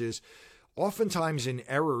happens is oftentimes in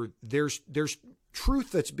error, there's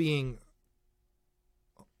truth that's being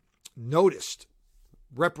noticed,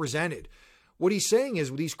 represented. What he's saying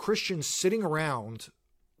is with these Christians sitting around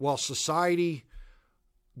while society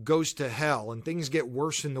goes to hell and things get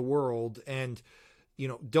worse in the world, and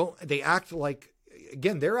they act like,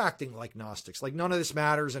 again, they're acting like Gnostics, like none of this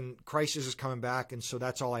matters and Christ is coming back, and so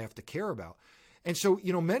that's all I have to care about. And so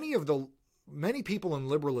many people in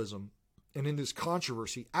liberalism and in this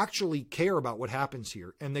controversy actually care about what happens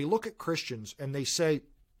here, and they look at Christians and they say,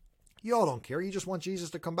 y'all don't care, you just want Jesus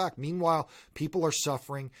to come back. Meanwhile, people are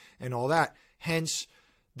suffering and all that. Hence,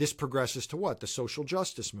 this progresses to what? The social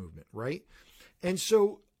justice movement, right? And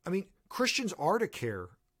so, Christians are to care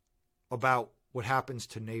about what happens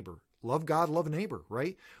to neighbor. Love God, love neighbor,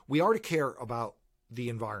 right? We are to care about the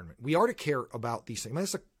environment. We are to care about these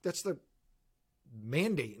things. That's the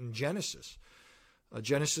mandate in Genesis.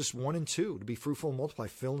 Genesis 1 and 2, to be fruitful and multiply,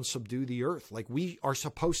 fill and subdue the earth. Like, we are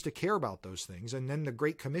supposed to care about those things. And then the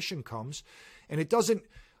Great Commission comes, and it doesn't,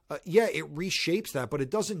 it reshapes that, but it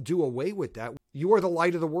doesn't do away with that. You are the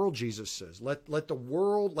light of the world, Jesus says. Let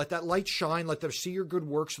that light shine, let them see your good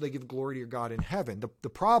works so they give glory to your God in heaven. The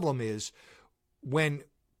problem is when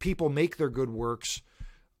people make their good works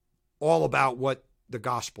all about what the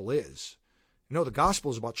gospel is. No, the gospel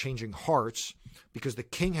is about changing hearts because the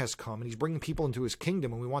king has come and he's bringing people into his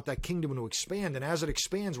kingdom, and we want that kingdom to expand. And as it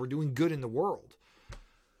expands, we're doing good in the world.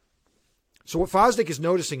 So what Fosdick is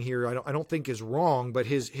noticing here, I don't think is wrong, but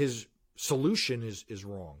his solution is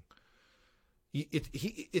wrong.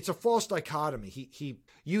 It's a false dichotomy.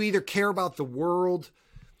 You either care about the world,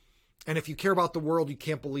 and if you care about the world, you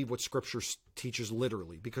can't believe what Scripture teaches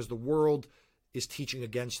literally, because the world is teaching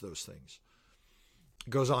against those things. It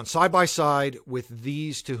goes on, side by side with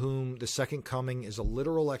these to whom the second coming is a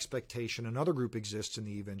literal expectation, another group exists in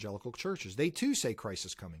the evangelical churches. They too say Christ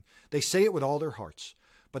is coming. They say it with all their hearts,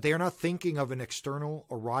 but they are not thinking of an external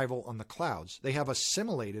arrival on the clouds. They have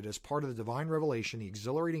assimilated as part of the divine revelation the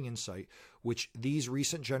exhilarating insight which these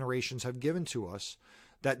recent generations have given to us,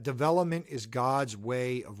 that development is God's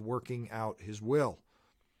way of working out his will.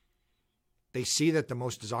 They see that the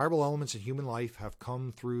most desirable elements in human life have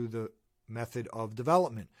come through the method of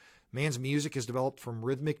development. Man's music is developed from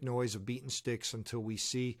rhythmic noise of beaten sticks until we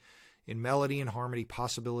see in melody and harmony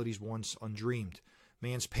possibilities once undreamed.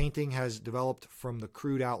 Man's painting has developed from the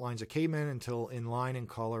crude outlines of cavemen until in line and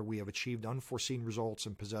color we have achieved unforeseen results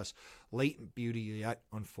and possess latent beauty yet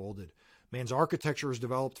unfolded. Man's architecture is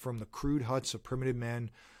developed from the crude huts of primitive men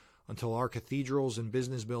until our cathedrals and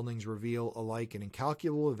business buildings reveal alike an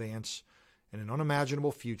incalculable advance and an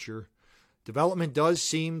unimaginable future. Development does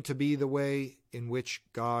seem to be the way in which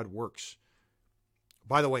God works.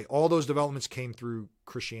 By the way, all those developments came through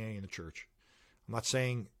Christianity and the church. I'm not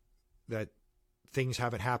saying that things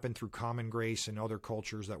haven't happened through common grace and other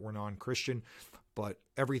cultures that were non-Christian, but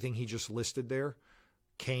everything he just listed there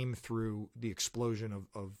came through the explosion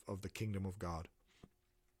of the kingdom of God.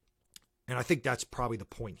 And I think that's probably the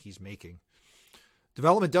point he's making.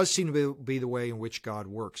 Development does seem to be the way in which God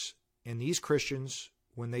works. And these Christians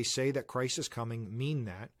when they say that Christ is coming, mean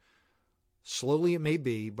that. Slowly it may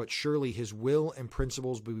be, but surely his will and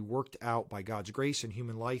principles will be worked out by God's grace in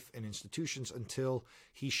human life and institutions until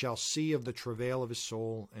he shall see of the travail of his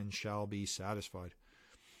soul and shall be satisfied.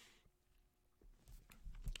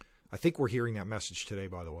 I think we're hearing that message today,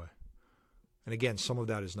 by the way. And again, some of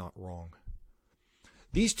that is not wrong.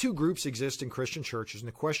 These two groups exist in Christian churches, and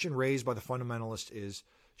the question raised by the fundamentalists is,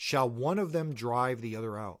 shall one of them drive the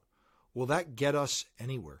other out? Will that get us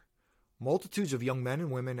anywhere? Multitudes of young men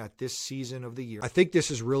and women at this season of the year. I think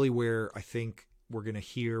this is really where I think we're going to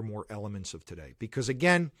hear more elements of today. Because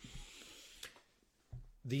again,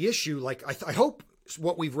 the issue, like I hope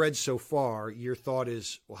what we've read so far, your thought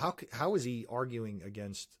is, well, how is he arguing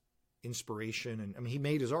against inspiration? And I mean, he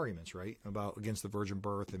made his arguments, right, about against the virgin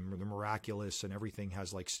birth and the miraculous, and everything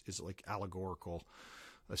is like allegorical,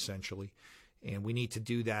 essentially. And we need to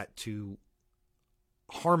do that to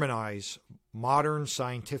harmonize modern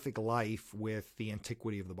scientific life with the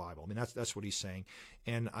antiquity of the Bible. I mean, that's what he's saying.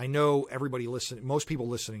 And I know most people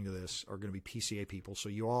listening to this are going to be PCA people, so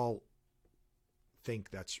you all think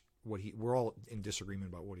that's we're all in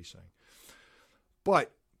disagreement about what he's saying.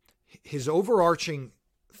 But his overarching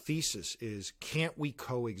thesis is, can't we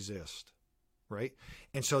coexist, right?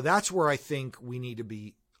 And so that's where I think we need to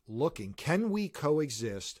be looking. Can we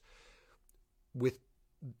coexist with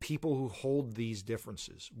people who hold these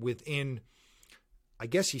differences within, I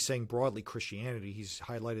guess he's saying broadly, Christianity? He's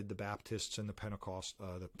highlighted the Baptists and the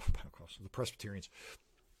Presbyterians.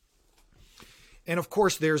 And of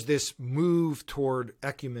course, there's this move toward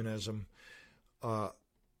ecumenism,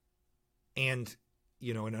 and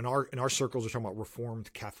in our circles, we're talking about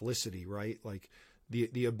Reformed Catholicity, right? Like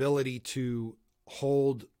the ability to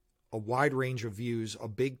hold a wide range of views, a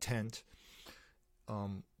big tent,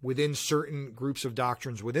 within certain groups of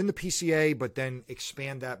doctrines within the PCA, but then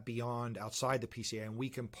expand that beyond outside the PCA. And we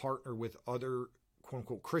can partner with other quote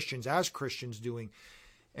unquote Christians as Christians doing.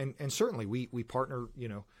 And certainly we partner,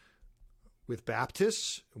 with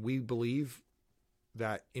Baptists. We believe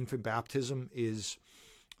that infant baptism is,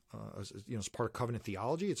 it's part of covenant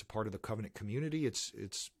theology. It's a part of the covenant community.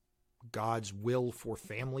 It's God's will for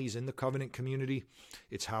families in the covenant community.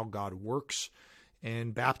 It's how God works.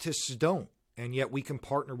 And Baptists don't. And yet we can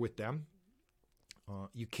partner with them.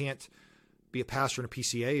 You can't be a pastor in a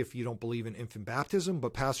PCA if you don't believe in infant baptism,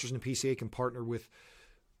 but pastors in the PCA can partner with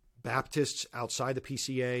Baptists outside the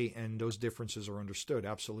PCA, and those differences are understood.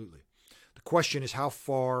 Absolutely. The question is, how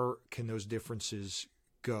far can those differences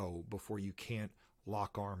go before you can't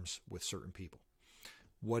lock arms with certain people?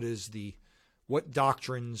 What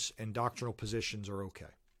doctrines and doctrinal positions are okay?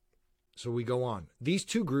 So we go on. These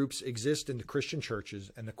two groups exist in the Christian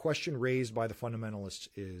churches, and the question raised by the fundamentalists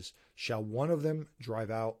is, shall one of them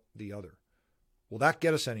drive out the other? Will that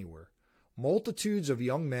get us anywhere? Multitudes of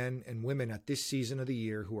young men and women at this season of the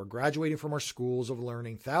year who are graduating from our schools of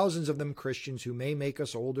learning, thousands of them Christians who may make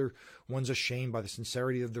us older ones ashamed by the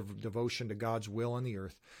sincerity of their devotion to God's will on the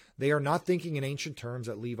earth. They are not thinking in ancient terms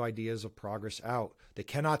that leave ideas of progress out. They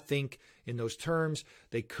cannot think in those terms.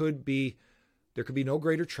 There could be no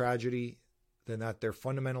greater tragedy than that their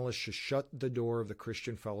fundamentalists should shut the door of the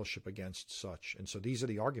Christian fellowship against such. And so these are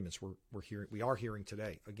the arguments we are hearing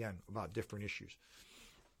today, again, about different issues.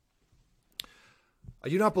 I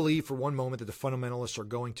do not believe for one moment that the fundamentalists are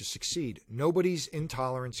going to succeed. Nobody's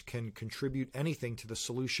intolerance can contribute anything to the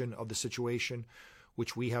solution of the situation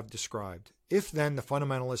which we have described. If then the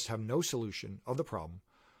fundamentalists have no solution of the problem,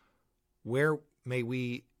 where may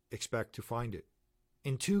we expect to find it?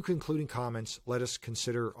 In two concluding comments, let us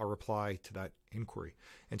consider our reply to that inquiry.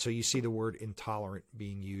 And so you see the word intolerant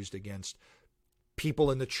being used against people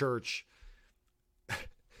in the church.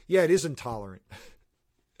 Yeah, it is intolerant.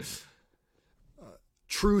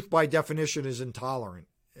 Truth by definition is intolerant,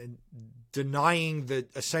 and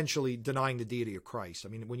essentially denying the deity of Christ. I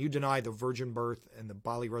mean, when you deny the virgin birth and the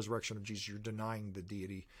bodily resurrection of Jesus, you're denying the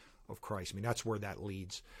deity of Christ. I mean, that's where that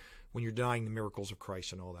leads. When you're denying the miracles of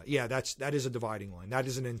Christ and all that. Yeah, that is a dividing line. That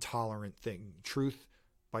is an intolerant thing. Truth,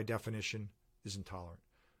 by definition, is intolerant.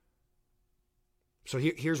 So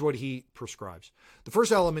here's what he prescribes. The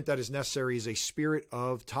first element that is necessary is a spirit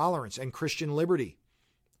of tolerance and Christian liberty.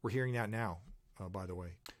 We're hearing that now, by the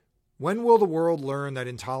way. When will the world learn that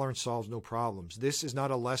intolerance solves no problems? This is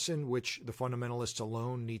not a lesson which the fundamentalists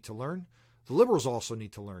alone need to learn. The liberals also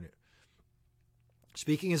need to learn it.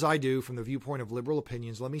 Speaking as I do from the viewpoint of liberal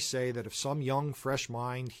opinions, let me say that if some young, fresh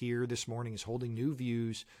mind here this morning is holding new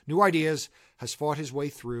views, new ideas, has fought his way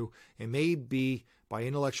through, and may be by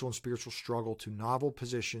intellectual and spiritual struggle to novel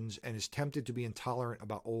positions, and is tempted to be intolerant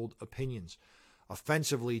about old opinions,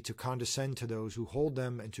 offensively to condescend to those who hold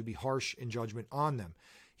them and to be harsh in judgment on them.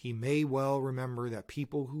 He may well remember that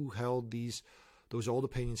people who held those old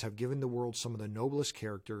opinions have given the world some of the noblest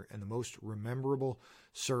character and the most rememberable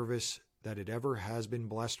service that it ever has been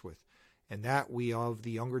blessed with, and that we of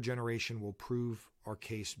the younger generation will prove our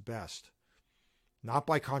case best, not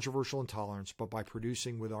by controversial intolerance, but by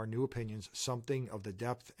producing with our new opinions something of the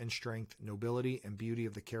depth and strength, nobility and beauty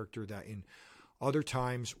of the character that in other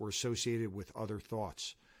times were associated with other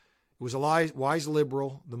thoughts. It was a wise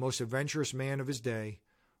liberal, the most adventurous man of his day,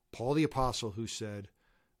 Paul the Apostle, who said,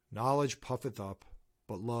 "Knowledge puffeth up,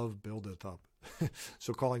 but love buildeth up."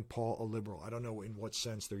 So calling Paul a liberal. I don't know in what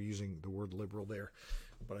sense they're using the word liberal there,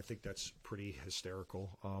 but I think that's pretty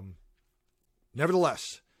hysterical.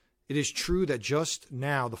 Nevertheless, it is true that just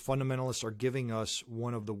now the fundamentalists are giving us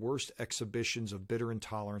one of the worst exhibitions of bitter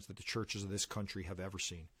intolerance that the churches of this country have ever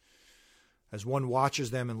seen. As one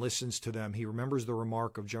watches them and listens to them, he remembers the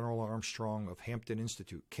remark of General Armstrong of Hampton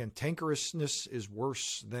Institute: "Cantankerousness is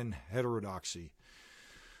worse than heterodoxy."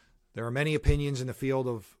 There are many opinions in the field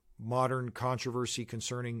of modern controversy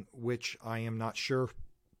concerning which I am not sure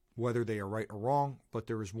whether they are right or wrong, but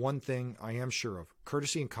there is one thing I am sure of.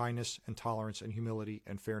 Courtesy and kindness and tolerance and humility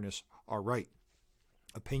and fairness are right.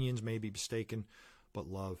 Opinions may be mistaken, but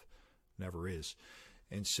love never is.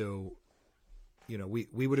 And so,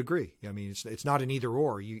 we would agree. I mean, it's not an either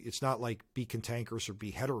or. It's not like be cantankerous or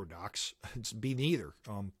be heterodox. It's be neither.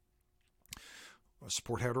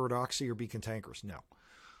 Support heterodoxy or be cantankerous. No.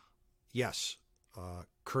 Yes.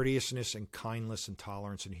 Courteousness and kindness and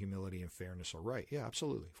tolerance and humility and fairness are right. Yeah,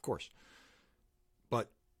 absolutely. Of course.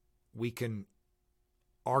 But we can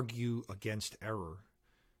argue against error.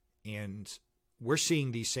 And we're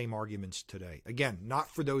seeing these same arguments today. Again,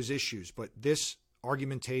 not for those issues, but this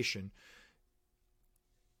argumentation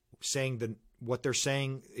saying that what they're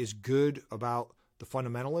saying is good about the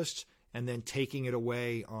fundamentalists and then taking it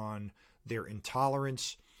away on their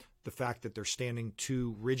intolerance, the fact that they're standing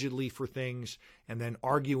too rigidly for things, and then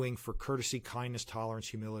arguing for courtesy, kindness, tolerance,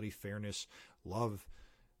 humility, fairness, love,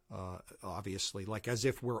 obviously, like as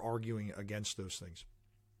if we're arguing against those things.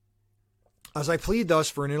 As I plead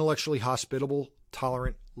thus for an intellectually hospitable,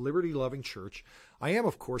 tolerant, liberty-loving church, I am,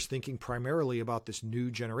 of course, thinking primarily about this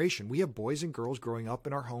new generation. We have boys and girls growing up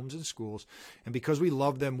in our homes and schools, and because we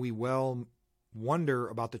love them, we well wonder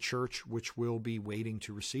about the church which will be waiting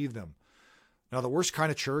to receive them. Now, the worst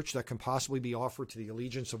kind of church that can possibly be offered to the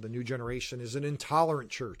allegiance of the new generation is an intolerant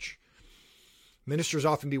church. Ministers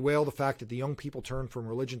often bewail the fact that the young people turn from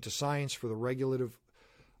religion to science for the regulative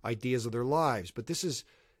ideas of their lives, but this is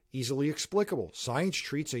easily explicable. Science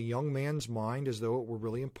treats a young man's mind as though it were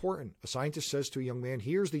really important. A scientist says to a young man,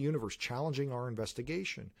 "Here's the universe challenging our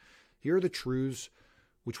investigation. Here are the truths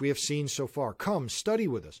which we have seen so far. Come, study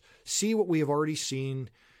with us. See what we have already seen,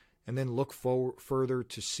 and then look further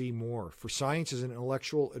to see more. For science is an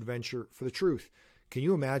intellectual adventure for the truth." Can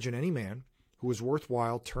you imagine any man who is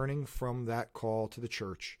worthwhile turning from that call to the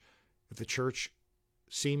church if the church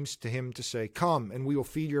seems to him to say, "Come, and we will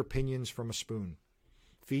feed your opinions from a spoon.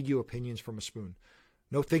 Feed you opinions from a spoon.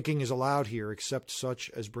 No thinking is allowed here except such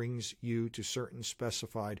as brings you to certain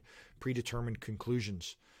specified, predetermined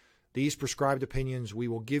conclusions. These prescribed opinions we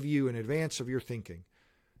will give you in advance of your thinking.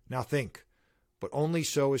 Now think, but only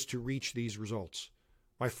so as to reach these results.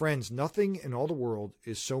 My friends, nothing in all the world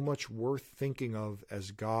is so much worth thinking of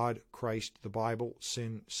as God, Christ, the Bible,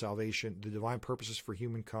 sin, salvation, the divine purposes for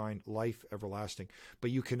humankind, life everlasting.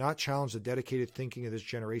 But you cannot challenge the dedicated thinking of this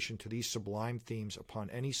generation to these sublime themes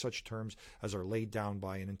upon any such terms as are laid down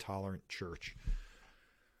by an intolerant church.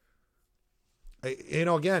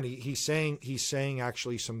 Again, he's saying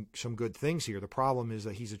actually some good things here. The problem is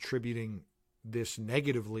that he's attributing this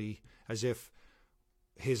negatively as if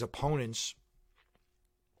his opponents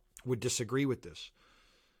would disagree with this.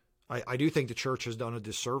 I do think the church has done a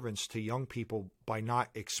disservice to young people by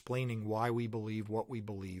not explaining why we believe what we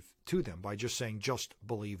believe to them, by just saying, just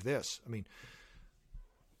believe this. I mean,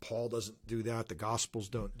 Paul doesn't do that. The Gospels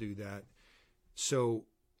don't do that. So,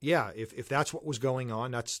 yeah, if that's what was going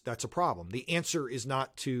on, that's a problem. The answer is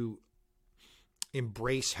not to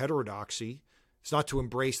embrace heterodoxy. It's not to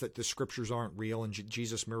embrace that the scriptures aren't real and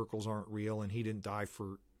Jesus' miracles aren't real and he didn't die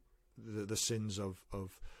for the sins of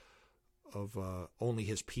only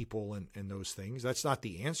his people and those things. That's not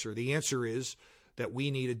the answer. The answer is that we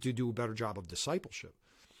needed to do a better job of discipleship.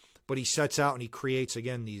 But he sets out and he creates,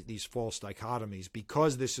 again, these false dichotomies.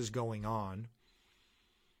 Because this is going on,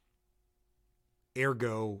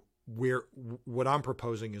 ergo, what I'm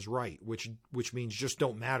proposing is right, which means just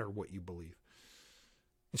don't matter what you believe.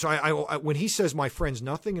 And so I when he says, my friends,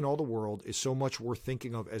 nothing in all the world is so much worth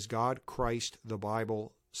thinking of as God, Christ, the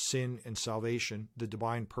Bible, sin and salvation, the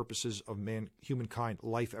divine purposes of humankind,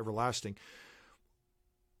 life everlasting.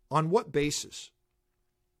 On what basis?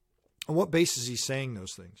 On what basis is he saying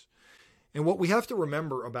those things? And what we have to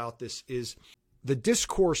remember about this is the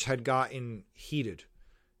discourse had gotten heated,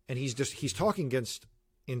 and he's talking against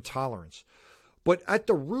intolerance. But at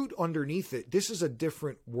the root underneath it, this is a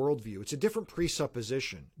different worldview. It's a different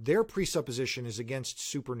presupposition. Their presupposition is against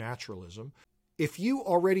supernaturalism. If you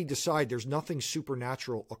already decide there's nothing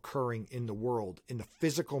supernatural occurring in the world, in the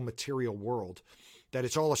physical material world, that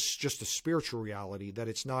it's all just a spiritual reality, that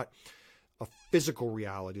it's not a physical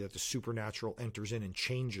reality, that the supernatural enters in and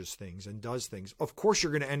changes things and does things, of course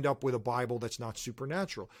you're going to end up with a Bible that's not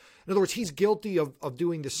supernatural. In other words, he's guilty of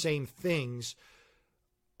doing the same things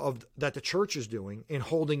that the church is doing in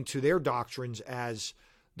holding to their doctrines as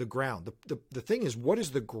the ground. The thing is, what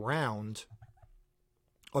is the ground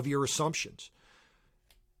of your assumptions?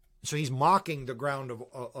 So he's mocking the ground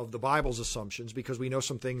of the Bible's assumptions, because we know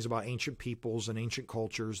some things about ancient peoples and ancient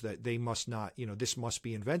cultures that they must not, this must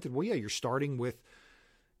be invented. Well, yeah, you're starting with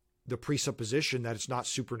the presupposition that it's not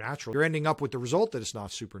supernatural. You're ending up with the result that it's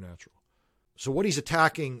not supernatural. So what he's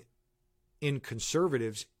attacking in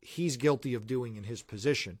conservatives, he's guilty of doing in his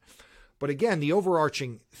position. But again, the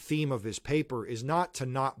overarching theme of his paper is not to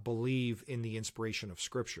not believe in the inspiration of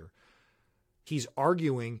Scripture. He's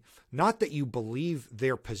arguing not that you believe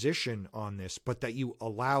their position on this, but that you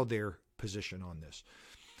allow their position on this.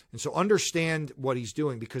 And so understand what he's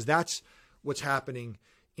doing, because that's what's happening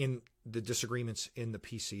in the disagreements in the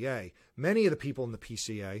PCA. Many of the people in the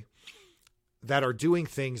PCA that are doing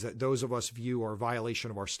things that those of us view are a violation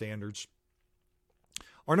of our standards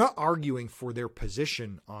are not arguing for their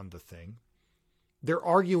position on the thing. They're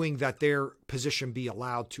arguing that their position be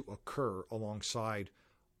allowed to occur alongside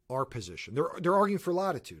our position. They're arguing for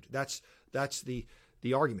latitude. That's the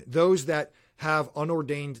argument. Those that have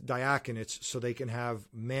unordained diaconates so they can have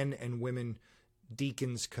men and women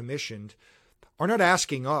deacons commissioned are not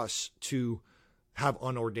asking us to have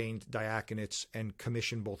unordained diaconates and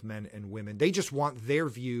commission both men and women. They just want their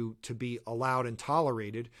view to be allowed and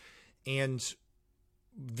tolerated and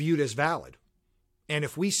viewed as valid. And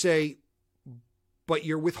if we say, but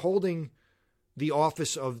you're withholding the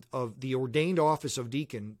office of the ordained office of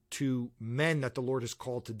deacon to men that the Lord has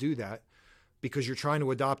called to do that, because you're trying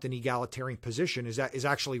to adopt an egalitarian position, is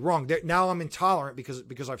actually wrong. Now I'm intolerant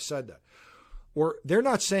because I've said that. Or they're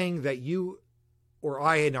not saying that you or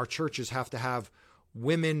I in our churches have to have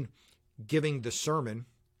women giving the sermon,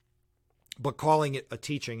 but calling it a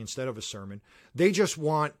teaching instead of a sermon. They just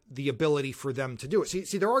want the ability for them to do it.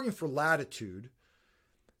 See, they're arguing for latitude.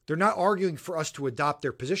 They're not arguing for us to adopt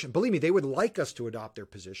their position. Believe me, they would like us to adopt their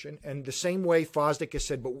position. And the same way Fosdick has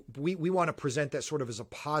said, but we want to present that sort of as a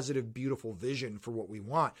positive, beautiful vision for what we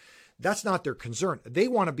want. That's not their concern. They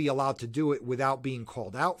want to be allowed to do it without being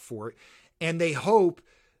called out for it. And they hope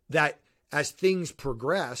that as things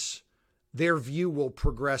progress, their view will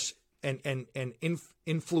progress and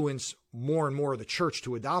influence more and more of the church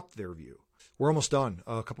to adopt their view. We're almost done.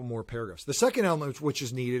 A couple more paragraphs. The second element which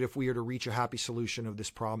is needed if we are to reach a happy solution of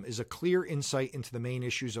this problem is a clear insight into the main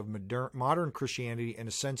issues of modern Christianity and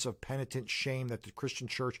a sense of penitent shame that the Christian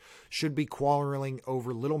church should be quarreling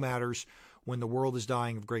over little matters when the world is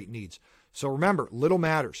dying of great needs. So remember, little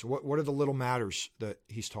matters. What are the little matters that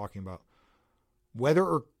he's talking about? Whether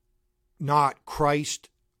or not Christ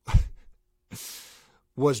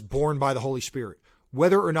was born by the Holy Spirit,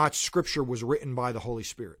 whether or not Scripture was written by the Holy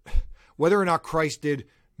Spirit, whether or not Christ did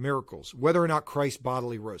miracles, whether or not Christ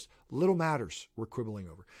bodily rose. Little matters we're quibbling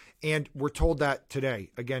over. And we're told that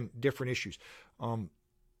today. Again, different issues.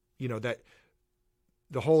 That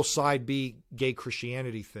the whole side B gay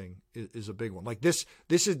Christianity thing is a big one. Like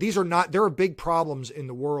there are big problems in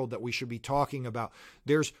the world that we should be talking about.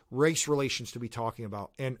 There's race relations to be talking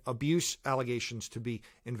about, and abuse allegations to be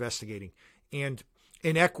investigating, and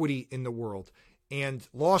inequity in the world, and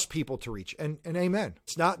lost people to reach. And amen.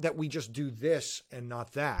 It's not that we just do this and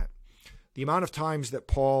not that. The amount of times that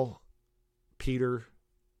Paul, Peter,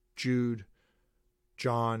 Jude,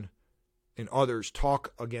 John, and others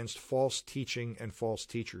talk against false teaching and false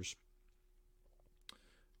teachers.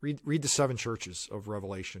 Read the 7 churches of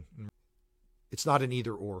Revelation. It's not an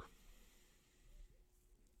either or.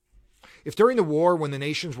 If during the war, when the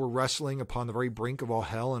nations were wrestling upon the very brink of all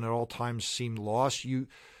hell and at all times seemed lost, you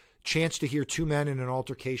chanced to hear 2 men in an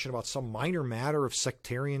altercation about some minor matter of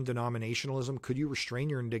sectarian denominationalism, could you restrain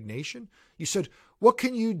your indignation? You said, what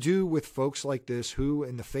can you do with folks like this who,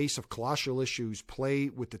 in the face of colossal issues, play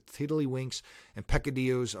with the tiddlywinks and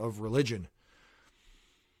peccadillos of religion?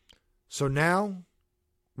 So now,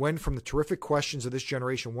 when from the terrific questions of this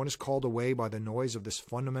generation one is called away by the noise of this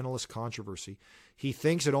fundamentalist controversy, he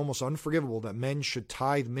thinks it almost unforgivable that men should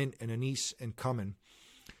tithe mint and anise and cumin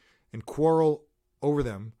and quarrel over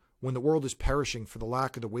them when the world is perishing for the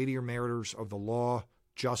lack of the weightier matters of the law,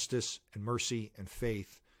 justice, and mercy and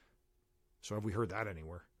faith. So have we heard that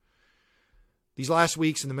anywhere? These last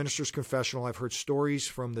weeks in the minister's confessional, I've heard stories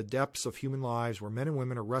from the depths of human lives where men and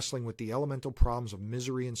women are wrestling with the elemental problems of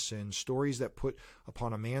misery and sin, stories that put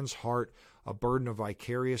upon a man's heart a burden of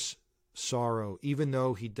vicarious sorrow, even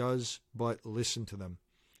though he does but listen to them.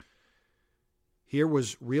 Here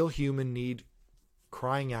was real human need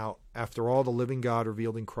crying out after all the living God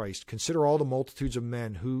revealed in Christ. Consider all the multitudes of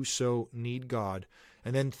men who so need God,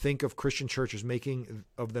 and then think of Christian churches making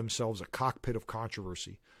of themselves a cockpit of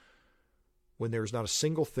controversy, when there is not a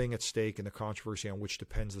single thing at stake in the controversy on which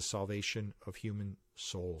depends the salvation of human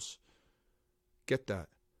souls. Get that.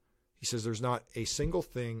 He says there's not a single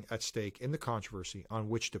thing at stake in the controversy on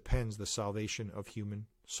which depends the salvation of human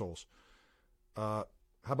souls. How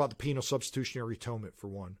about the penal substitutionary atonement for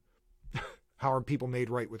one? How are people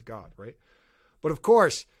made right with God, right? But of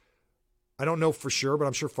course, I don't know for sure, but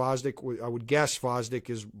I'm sure Fosdick, I would guess Fosdick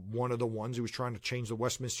is one of the ones who was trying to change the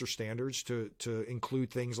Westminster Standards to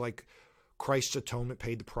include things like Christ's atonement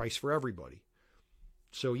paid the price for everybody.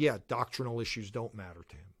 So yeah, doctrinal issues don't matter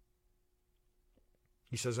to him.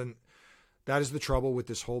 He says, and that is the trouble with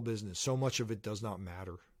this whole business. So much of it does not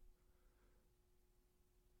matter.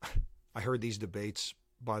 I heard these debates,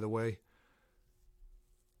 by the way,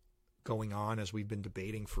 going on as we've been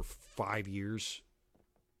debating for 5 years,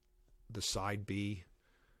 the side B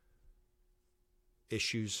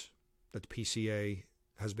issues that the PCA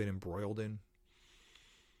has been embroiled in,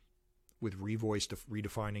 with revoice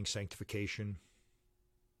redefining sanctification,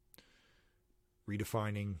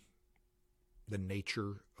 redefining the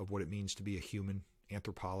nature of what it means to be a human,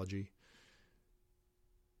 anthropology,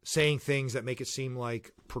 saying things that make it seem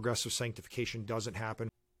like progressive sanctification doesn't happen.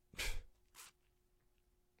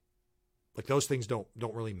 Like those things don't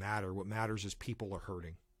really matter. What matters is people are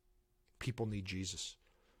hurting. People need Jesus.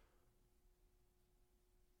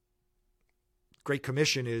 Great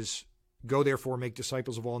Commission is, go therefore, make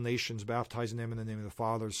disciples of all nations, baptizing them in the name of the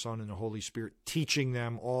Father, the Son, and the Holy Spirit, teaching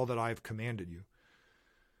them all that I have commanded you.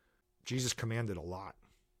 Jesus commanded a lot.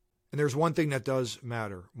 And there's one thing that does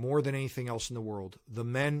matter more than anything else in the world. The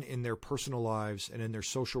men in their personal lives and in their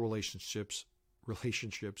social relationships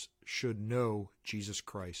should know Jesus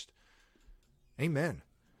Christ. Amen.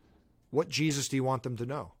 What Jesus do you want them to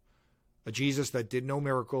know? A Jesus that did no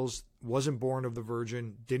miracles, wasn't born of the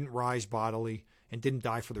Virgin, didn't rise bodily, and didn't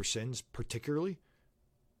die for their sins particularly?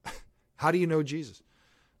 How do you know Jesus?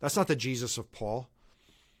 That's not the Jesus of Paul.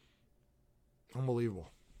 Unbelievable.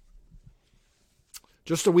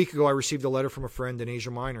 Just a week ago, I received a letter from a friend in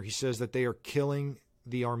Asia Minor. He says that they are killing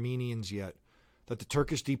the Armenians yet, that the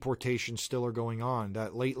Turkish deportations still are going on,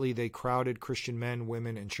 that lately they crowded Christian men,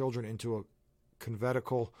 women, and children into a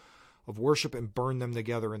conventicle of worship and burned them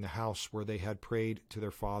together in the house where they had prayed to their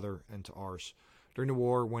Father and to ours. During the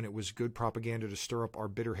war, when it was good propaganda to stir up our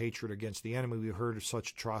bitter hatred against the enemy, we heard of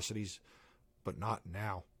such atrocities, but not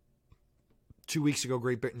now. 2 weeks ago,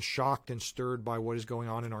 Great Britain, shocked and stirred by what is going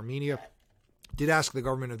on in Armenia, did ask the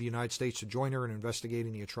government of the United States to join her in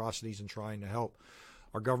investigating the atrocities and trying to help.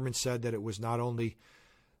 Our government said that it was not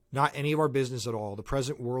any of our business at all. The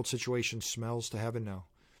present world situation smells to heaven now.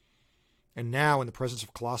 And now, in the presence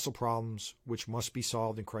of colossal problems which must be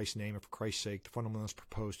solved in Christ's name and for Christ's sake, the fundamentalists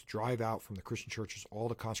propose to drive out from the Christian churches all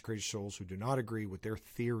the consecrated souls who do not agree with their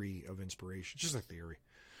theory of inspiration. It's just a theory.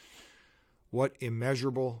 What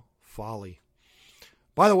immeasurable folly.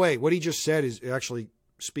 By the way, what he just said is actually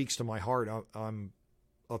speaks to my heart. I'm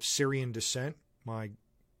of Syrian descent. My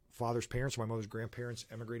father's parents, my mother's grandparents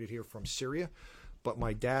emigrated here from Syria, but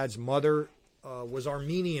my dad's mother was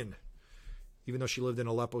Armenian, even though she lived in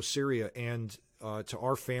Aleppo, Syria. And to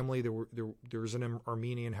our family, there is an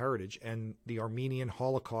Armenian heritage, and the Armenian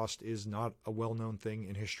Holocaust is not a well-known thing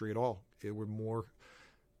in history at all. There were more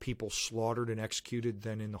people slaughtered and executed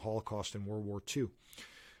than in the Holocaust in World War II.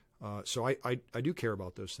 So I do care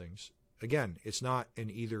about those things. Again, it's not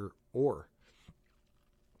an either or.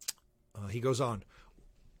 He goes on.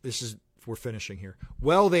 We're finishing here.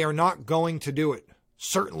 Well, they are not going to do it.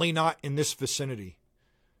 Certainly not in this vicinity.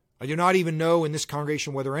 I do not even know in this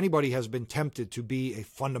congregation whether anybody has been tempted to be a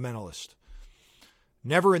fundamentalist.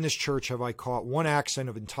 Never in this church have I caught one accent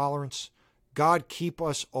of intolerance. God keep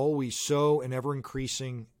us always so in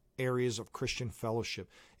ever-increasing areas of Christian fellowship,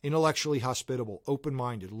 intellectually hospitable,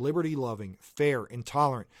 open-minded, liberty-loving, fair,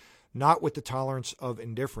 intolerant, not with the tolerance of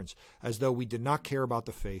indifference, as though we did not care about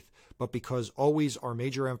the faith, but because always our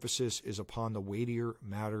major emphasis is upon the weightier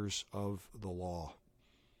matters of the law.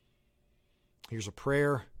 Here's a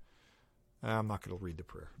prayer. I'm not going to read the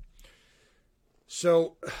prayer.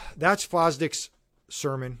 So that's Fosdick's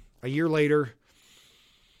sermon. A year later,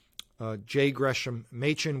 J. Gresham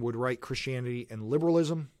Machen would write Christianity and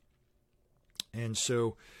Liberalism. And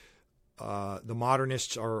so the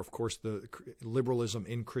modernists are, of course, the liberalism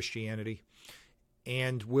in Christianity.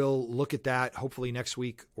 And we'll look at that hopefully next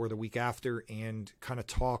week or the week after and kind of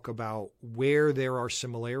talk about where there are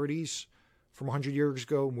similarities from 100 years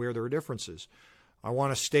ago and where there are differences. I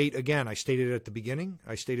want to state again, I stated at the beginning,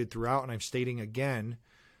 I stated throughout, and I'm stating again,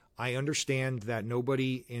 I understand that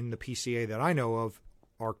nobody in the PCA that I know of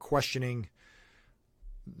are questioning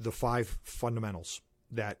the 5 fundamentals.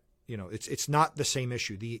 That, you know, it's not the same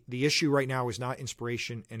issue. The issue right now is not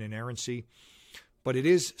inspiration and inerrancy, but it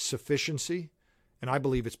is sufficiency, and I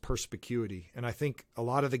believe it's perspicuity. And I think a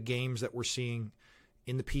lot of the games that we're seeing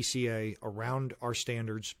in the PCA around our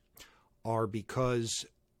standards are because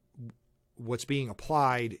what's being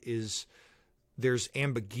applied is there's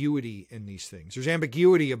ambiguity in these things. There's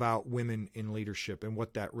ambiguity about women in leadership and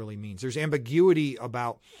what that really means. There's ambiguity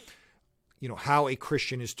about, you know, how a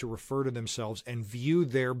Christian is to refer to themselves and view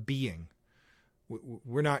their being.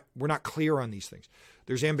 We're not clear on these things.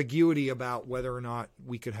 There's ambiguity about whether or not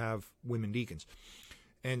we could have women deacons,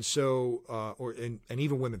 and so and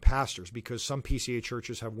even women pastors, because some PCA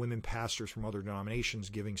churches have women pastors from other denominations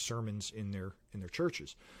giving sermons in their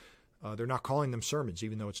churches. They're not calling them sermons,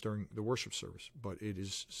 even though it's during the worship service, but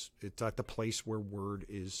it's at the place where word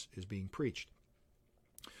is being preached.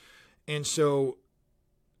 And so,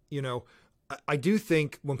 you know, I do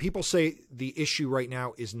think when people say the issue right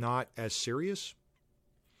now is not as serious,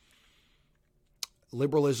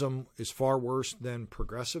 liberalism is far worse than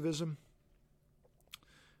progressivism,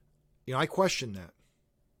 you know, I question that.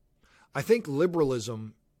 I think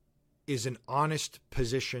liberalism is an honest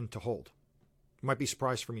position to hold. You might be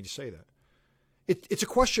surprised for me to say that. It's a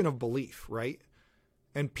question of belief, right?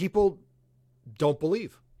 And people don't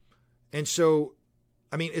believe. And so,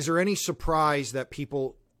 I mean, is there any surprise that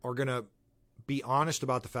people are going to be honest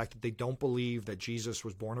about the fact that they don't believe that Jesus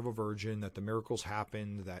was born of a virgin, that the miracles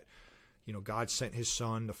happened, that, you know, God sent his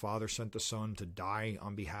son, the Father sent the Son to die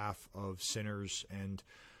on behalf of sinners and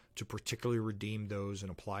to particularly redeem those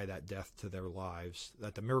and apply that death to their lives,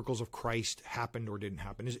 that the miracles of Christ happened or didn't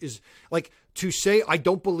happen, is like to say, I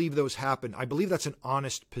don't believe those happened. I believe that's an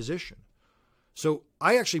honest position. So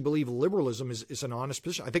I actually believe liberalism is an honest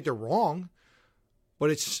position. I think they're wrong, but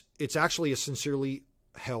it's actually a sincerely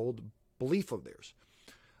held belief of theirs.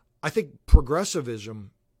 I think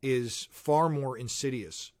progressivism is far more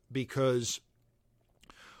insidious because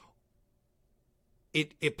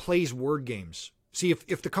it plays word games. See,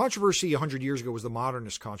 if the controversy 100 years ago was the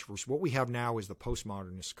modernist controversy, what we have now is the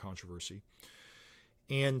postmodernist controversy.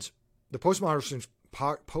 And the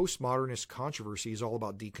postmodernist controversy is all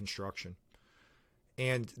about deconstruction.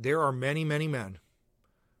 And there are many, many men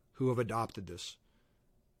who have adopted this.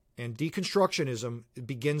 And deconstructionism, it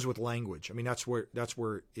begins with language. I mean, that's where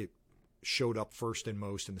it showed up first and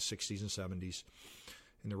most in the 60s and 70s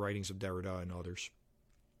in the writings of Derrida and others.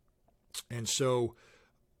 And so,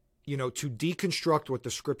 you know, to deconstruct what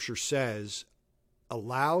the scripture says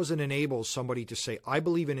allows and enables somebody to say, I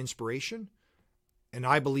believe in inspiration and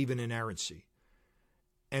I believe in inerrancy.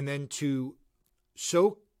 And then to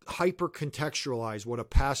so hyper contextualize what a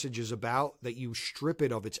passage is about that you strip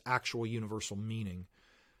it of its actual universal meaning.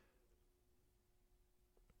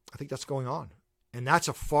 I think that's going on. And that's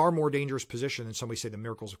a far more dangerous position than somebody say the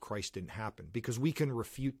miracles of Christ didn't happen, because we can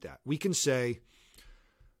refute that. We can say,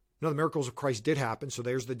 no, the miracles of Christ did happen, so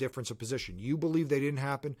there's the difference of position. You believe they didn't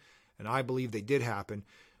happen, and I believe they did happen,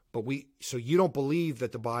 so you don't believe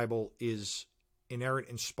that the Bible is inerrant,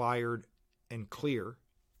 inspired, and clear.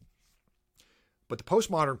 But the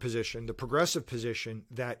postmodern position, the progressive position,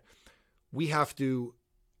 that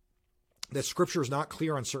Scripture is not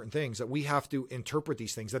clear on certain things, that we have to interpret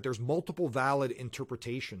these things, that there's multiple valid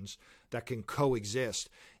interpretations that can coexist.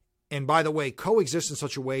 And by the way, coexist in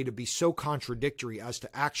such a way to be so contradictory as to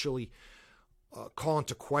actually call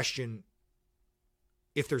into question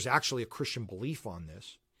if there's actually a Christian belief on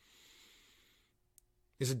this,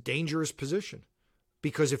 is a dangerous position.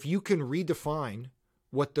 Because if you can redefine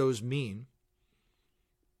what those mean,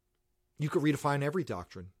 you could redefine every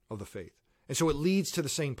doctrine of the faith. And so it leads to the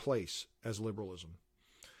same place as liberalism.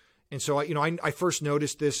 And so, you know, I first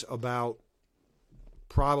noticed this about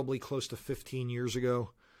probably close to 15 years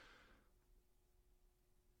ago,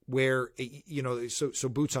 where, you know, so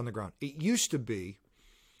boots on the ground. It used to be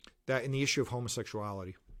that in the issue of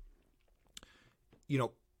homosexuality, you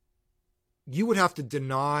know, you would have to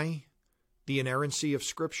deny the inerrancy of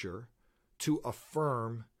Scripture to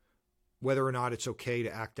affirm whether or not it's okay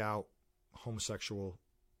to act out homosexual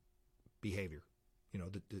behavior,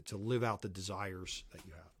 to live out the desires that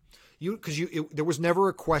you have. Because there was never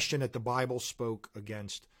a question that the Bible spoke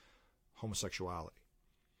against homosexuality.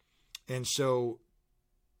 And so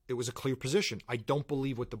it was a clear position. I don't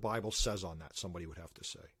believe what the Bible says on that, somebody would have to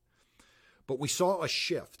say. But we saw a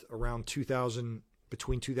shift around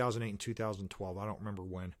between 2008 and 2012. I don't remember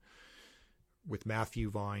when, with Matthew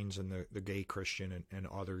Vines and the Gay Christian and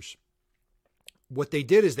others. What they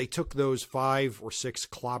did is they took those 5 or 6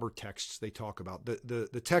 clobber texts they talk about,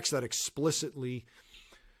 the texts that explicitly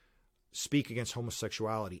speak against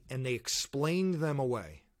homosexuality, and they explained them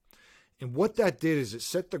away. And what that did is it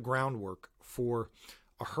set the groundwork for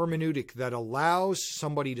a hermeneutic that allows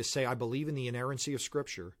somebody to say, I believe in the inerrancy of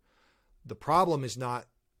Scripture. The problem is not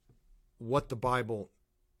what the Bible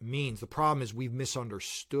means. The problem is we've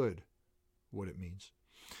misunderstood what it means.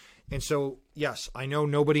 And so, yes, I know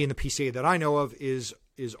nobody in the PCA that I know of is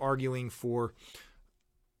arguing for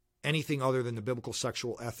anything other than the biblical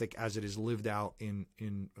sexual ethic as it is lived out in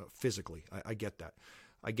physically. I get that.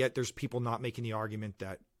 I get there's people not making the argument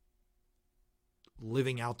that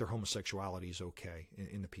living out their homosexuality is okay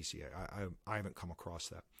in the PCA. I haven't come across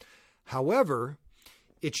that. However,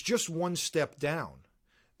 it's just one step down.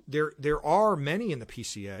 There are many in the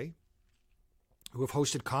PCA who have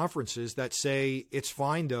hosted conferences that say it's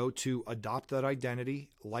fine, though, to adopt that identity,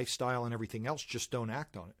 lifestyle, and everything else. Just don't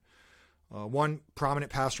act on it. One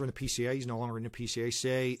prominent pastor in the PCA, he's no longer in the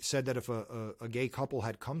PCA, said that if a gay couple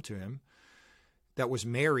had come to him that was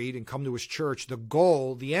married and come to his church,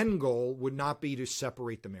 the end goal would not be to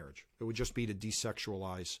separate the marriage. It would just be to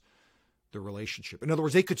desexualize the relationship. In other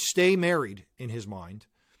words, they could stay married in his mind,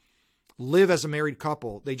 live as a married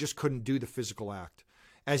couple. They just couldn't do the physical act,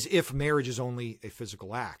 as if marriage is only a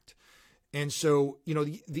physical act. And so,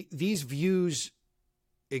 these views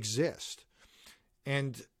exist.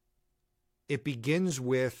 And it begins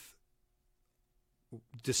with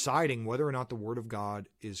deciding whether or not the Word of God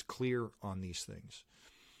is clear on these things.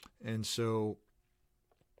 And so,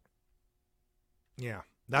 yeah,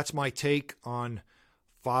 that's my take on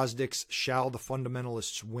Fosdick's Shall the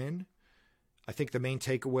Fundamentalists Win? I think the main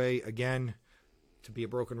takeaway, again, to be a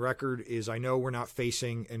broken record, is I know we're not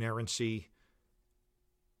facing inerrancy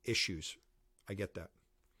issues. I get that.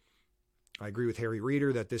 I agree with Harry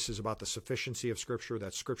Reeder that this is about the sufficiency of Scripture,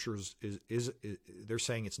 that Scripture is they're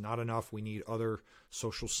saying it's not enough. We need other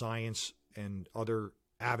social science and other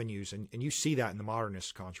avenues. And you see that in the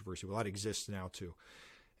modernist controversy. Well, that exists now too.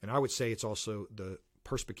 And I would say it's also the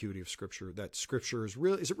perspicuity of Scripture, that Scripture is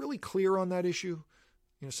it really clear on that issue?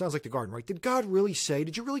 It sounds like the garden, right? Did God really say?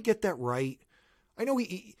 Did you really get that right? I know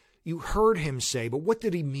you heard him say, but what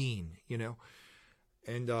did he mean?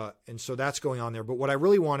 And so that's going on there. But what I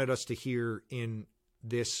really wanted us to hear in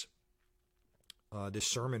this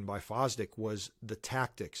sermon by Fosdick was the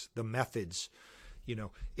tactics, the methods.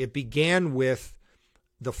 It began with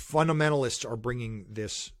the fundamentalists are bringing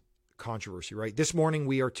this controversy, right? This morning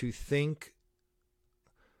we are to think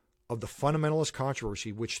of the fundamentalist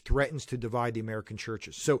controversy which threatens to divide the American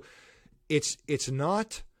churches. So it's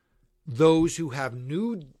not those who have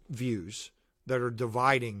new views that are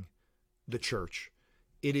dividing the church.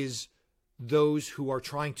 It is those who are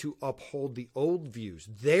trying to uphold the old views.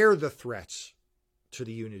 They're the threats to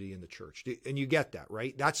the unity in the church. And you get that,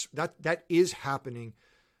 right? That is happening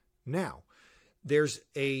now. There's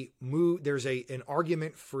an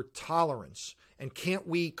argument for tolerance. And can't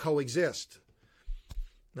we coexist?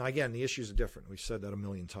 Now, again, the issues are different. We've said that a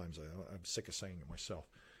million times. I'm sick of saying it myself.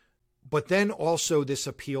 But then also this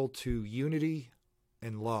appeal to unity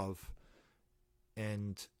and love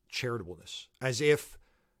and charitableness, as if,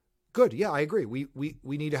 good, yeah, I agree. We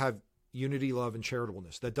need to have unity, love, and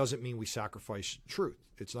charitableness. That doesn't mean we sacrifice truth.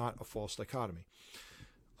 It's not a false dichotomy.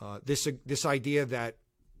 This idea that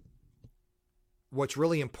what's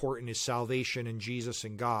really important is salvation and Jesus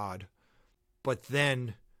and God, but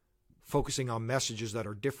then focusing on messages that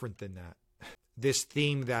are different than that. This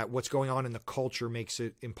theme that what's going on in the culture makes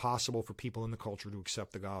it impossible for people in the culture to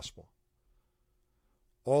accept the gospel.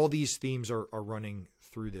 All these themes are running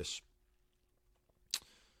through this.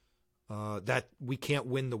 That we can't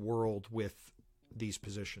win the world with these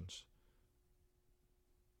positions.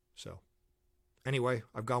 So, anyway,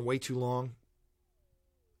 I've gone way too long.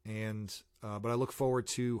 But I look forward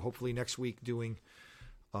to hopefully next week doing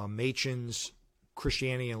Machen's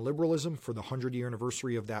Christianity and Liberalism for the 100-year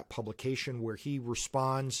anniversary of that publication, where he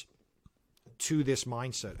responds to this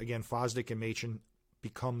mindset. Again, Fosdick and Machen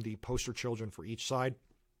become the poster children for each side.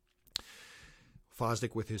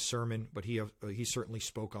 Fosdick with his sermon, but he certainly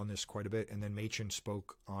spoke on this quite a bit, and then Machen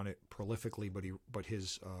spoke on it prolifically. But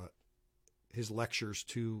his lectures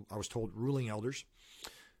to, I was told, ruling elders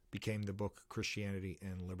became the book Christianity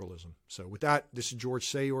and Liberalism. So with that, this is George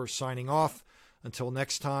Sayor signing off. Until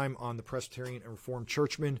next time on the Presbyterian and Reformed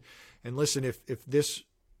Churchman. And listen, if this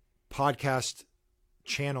podcast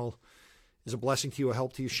channel is a blessing to you, a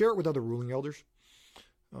help to you, share it with other ruling elders.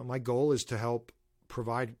 My goal is to help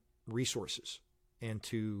provide resources and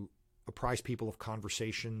to apprise people of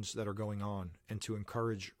conversations that are going on and to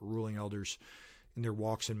encourage ruling elders in their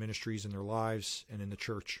walks and ministries, in their lives, and in the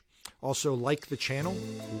church. Also, like the channel,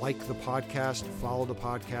 like the podcast, follow the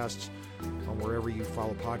podcasts wherever you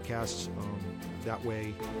follow podcasts. That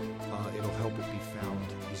way, it'll help it be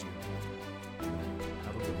found easier.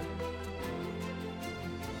 Have a good one.